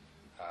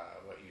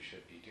what you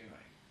should be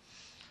doing?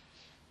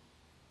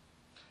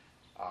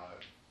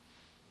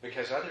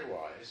 Because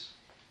otherwise,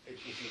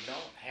 if you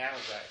don't have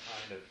that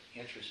kind of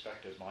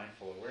introspective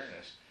mindful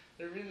awareness,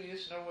 there really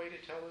is no way to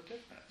tell the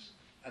difference.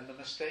 And the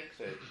mistake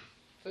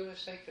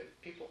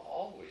that people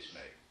always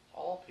make,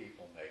 all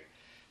people make,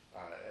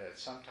 at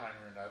some time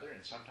or another,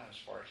 and sometimes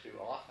far too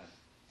often,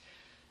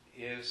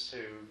 is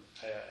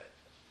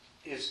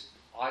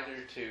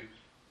either to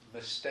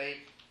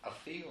mistake a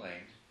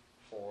feeling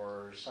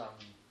for some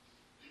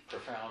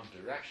profound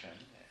direction,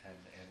 and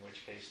in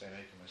which case they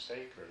make a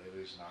mistake or they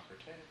lose an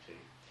opportunity,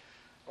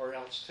 or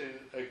else to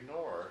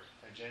ignore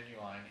a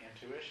genuine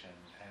intuition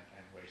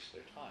and waste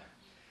their time.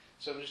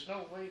 So there's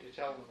no way to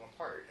tell them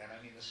apart. And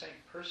I mean, the same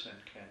person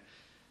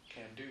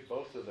can do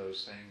both of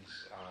those things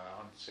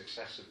on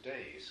successive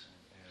days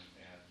and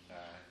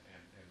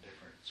in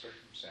different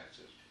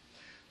circumstances.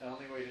 The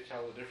only way to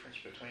tell the difference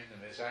between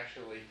them is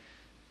actually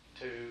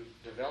to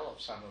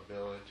develop some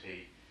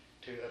ability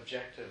to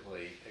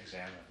objectively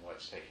examine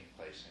what's taking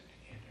place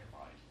in your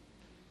mind.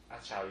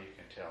 That's how you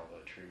can tell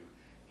the true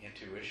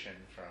intuition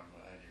from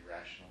an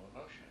irrational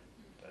emotion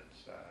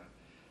that's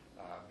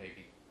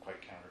maybe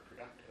quite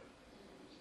counterproductive.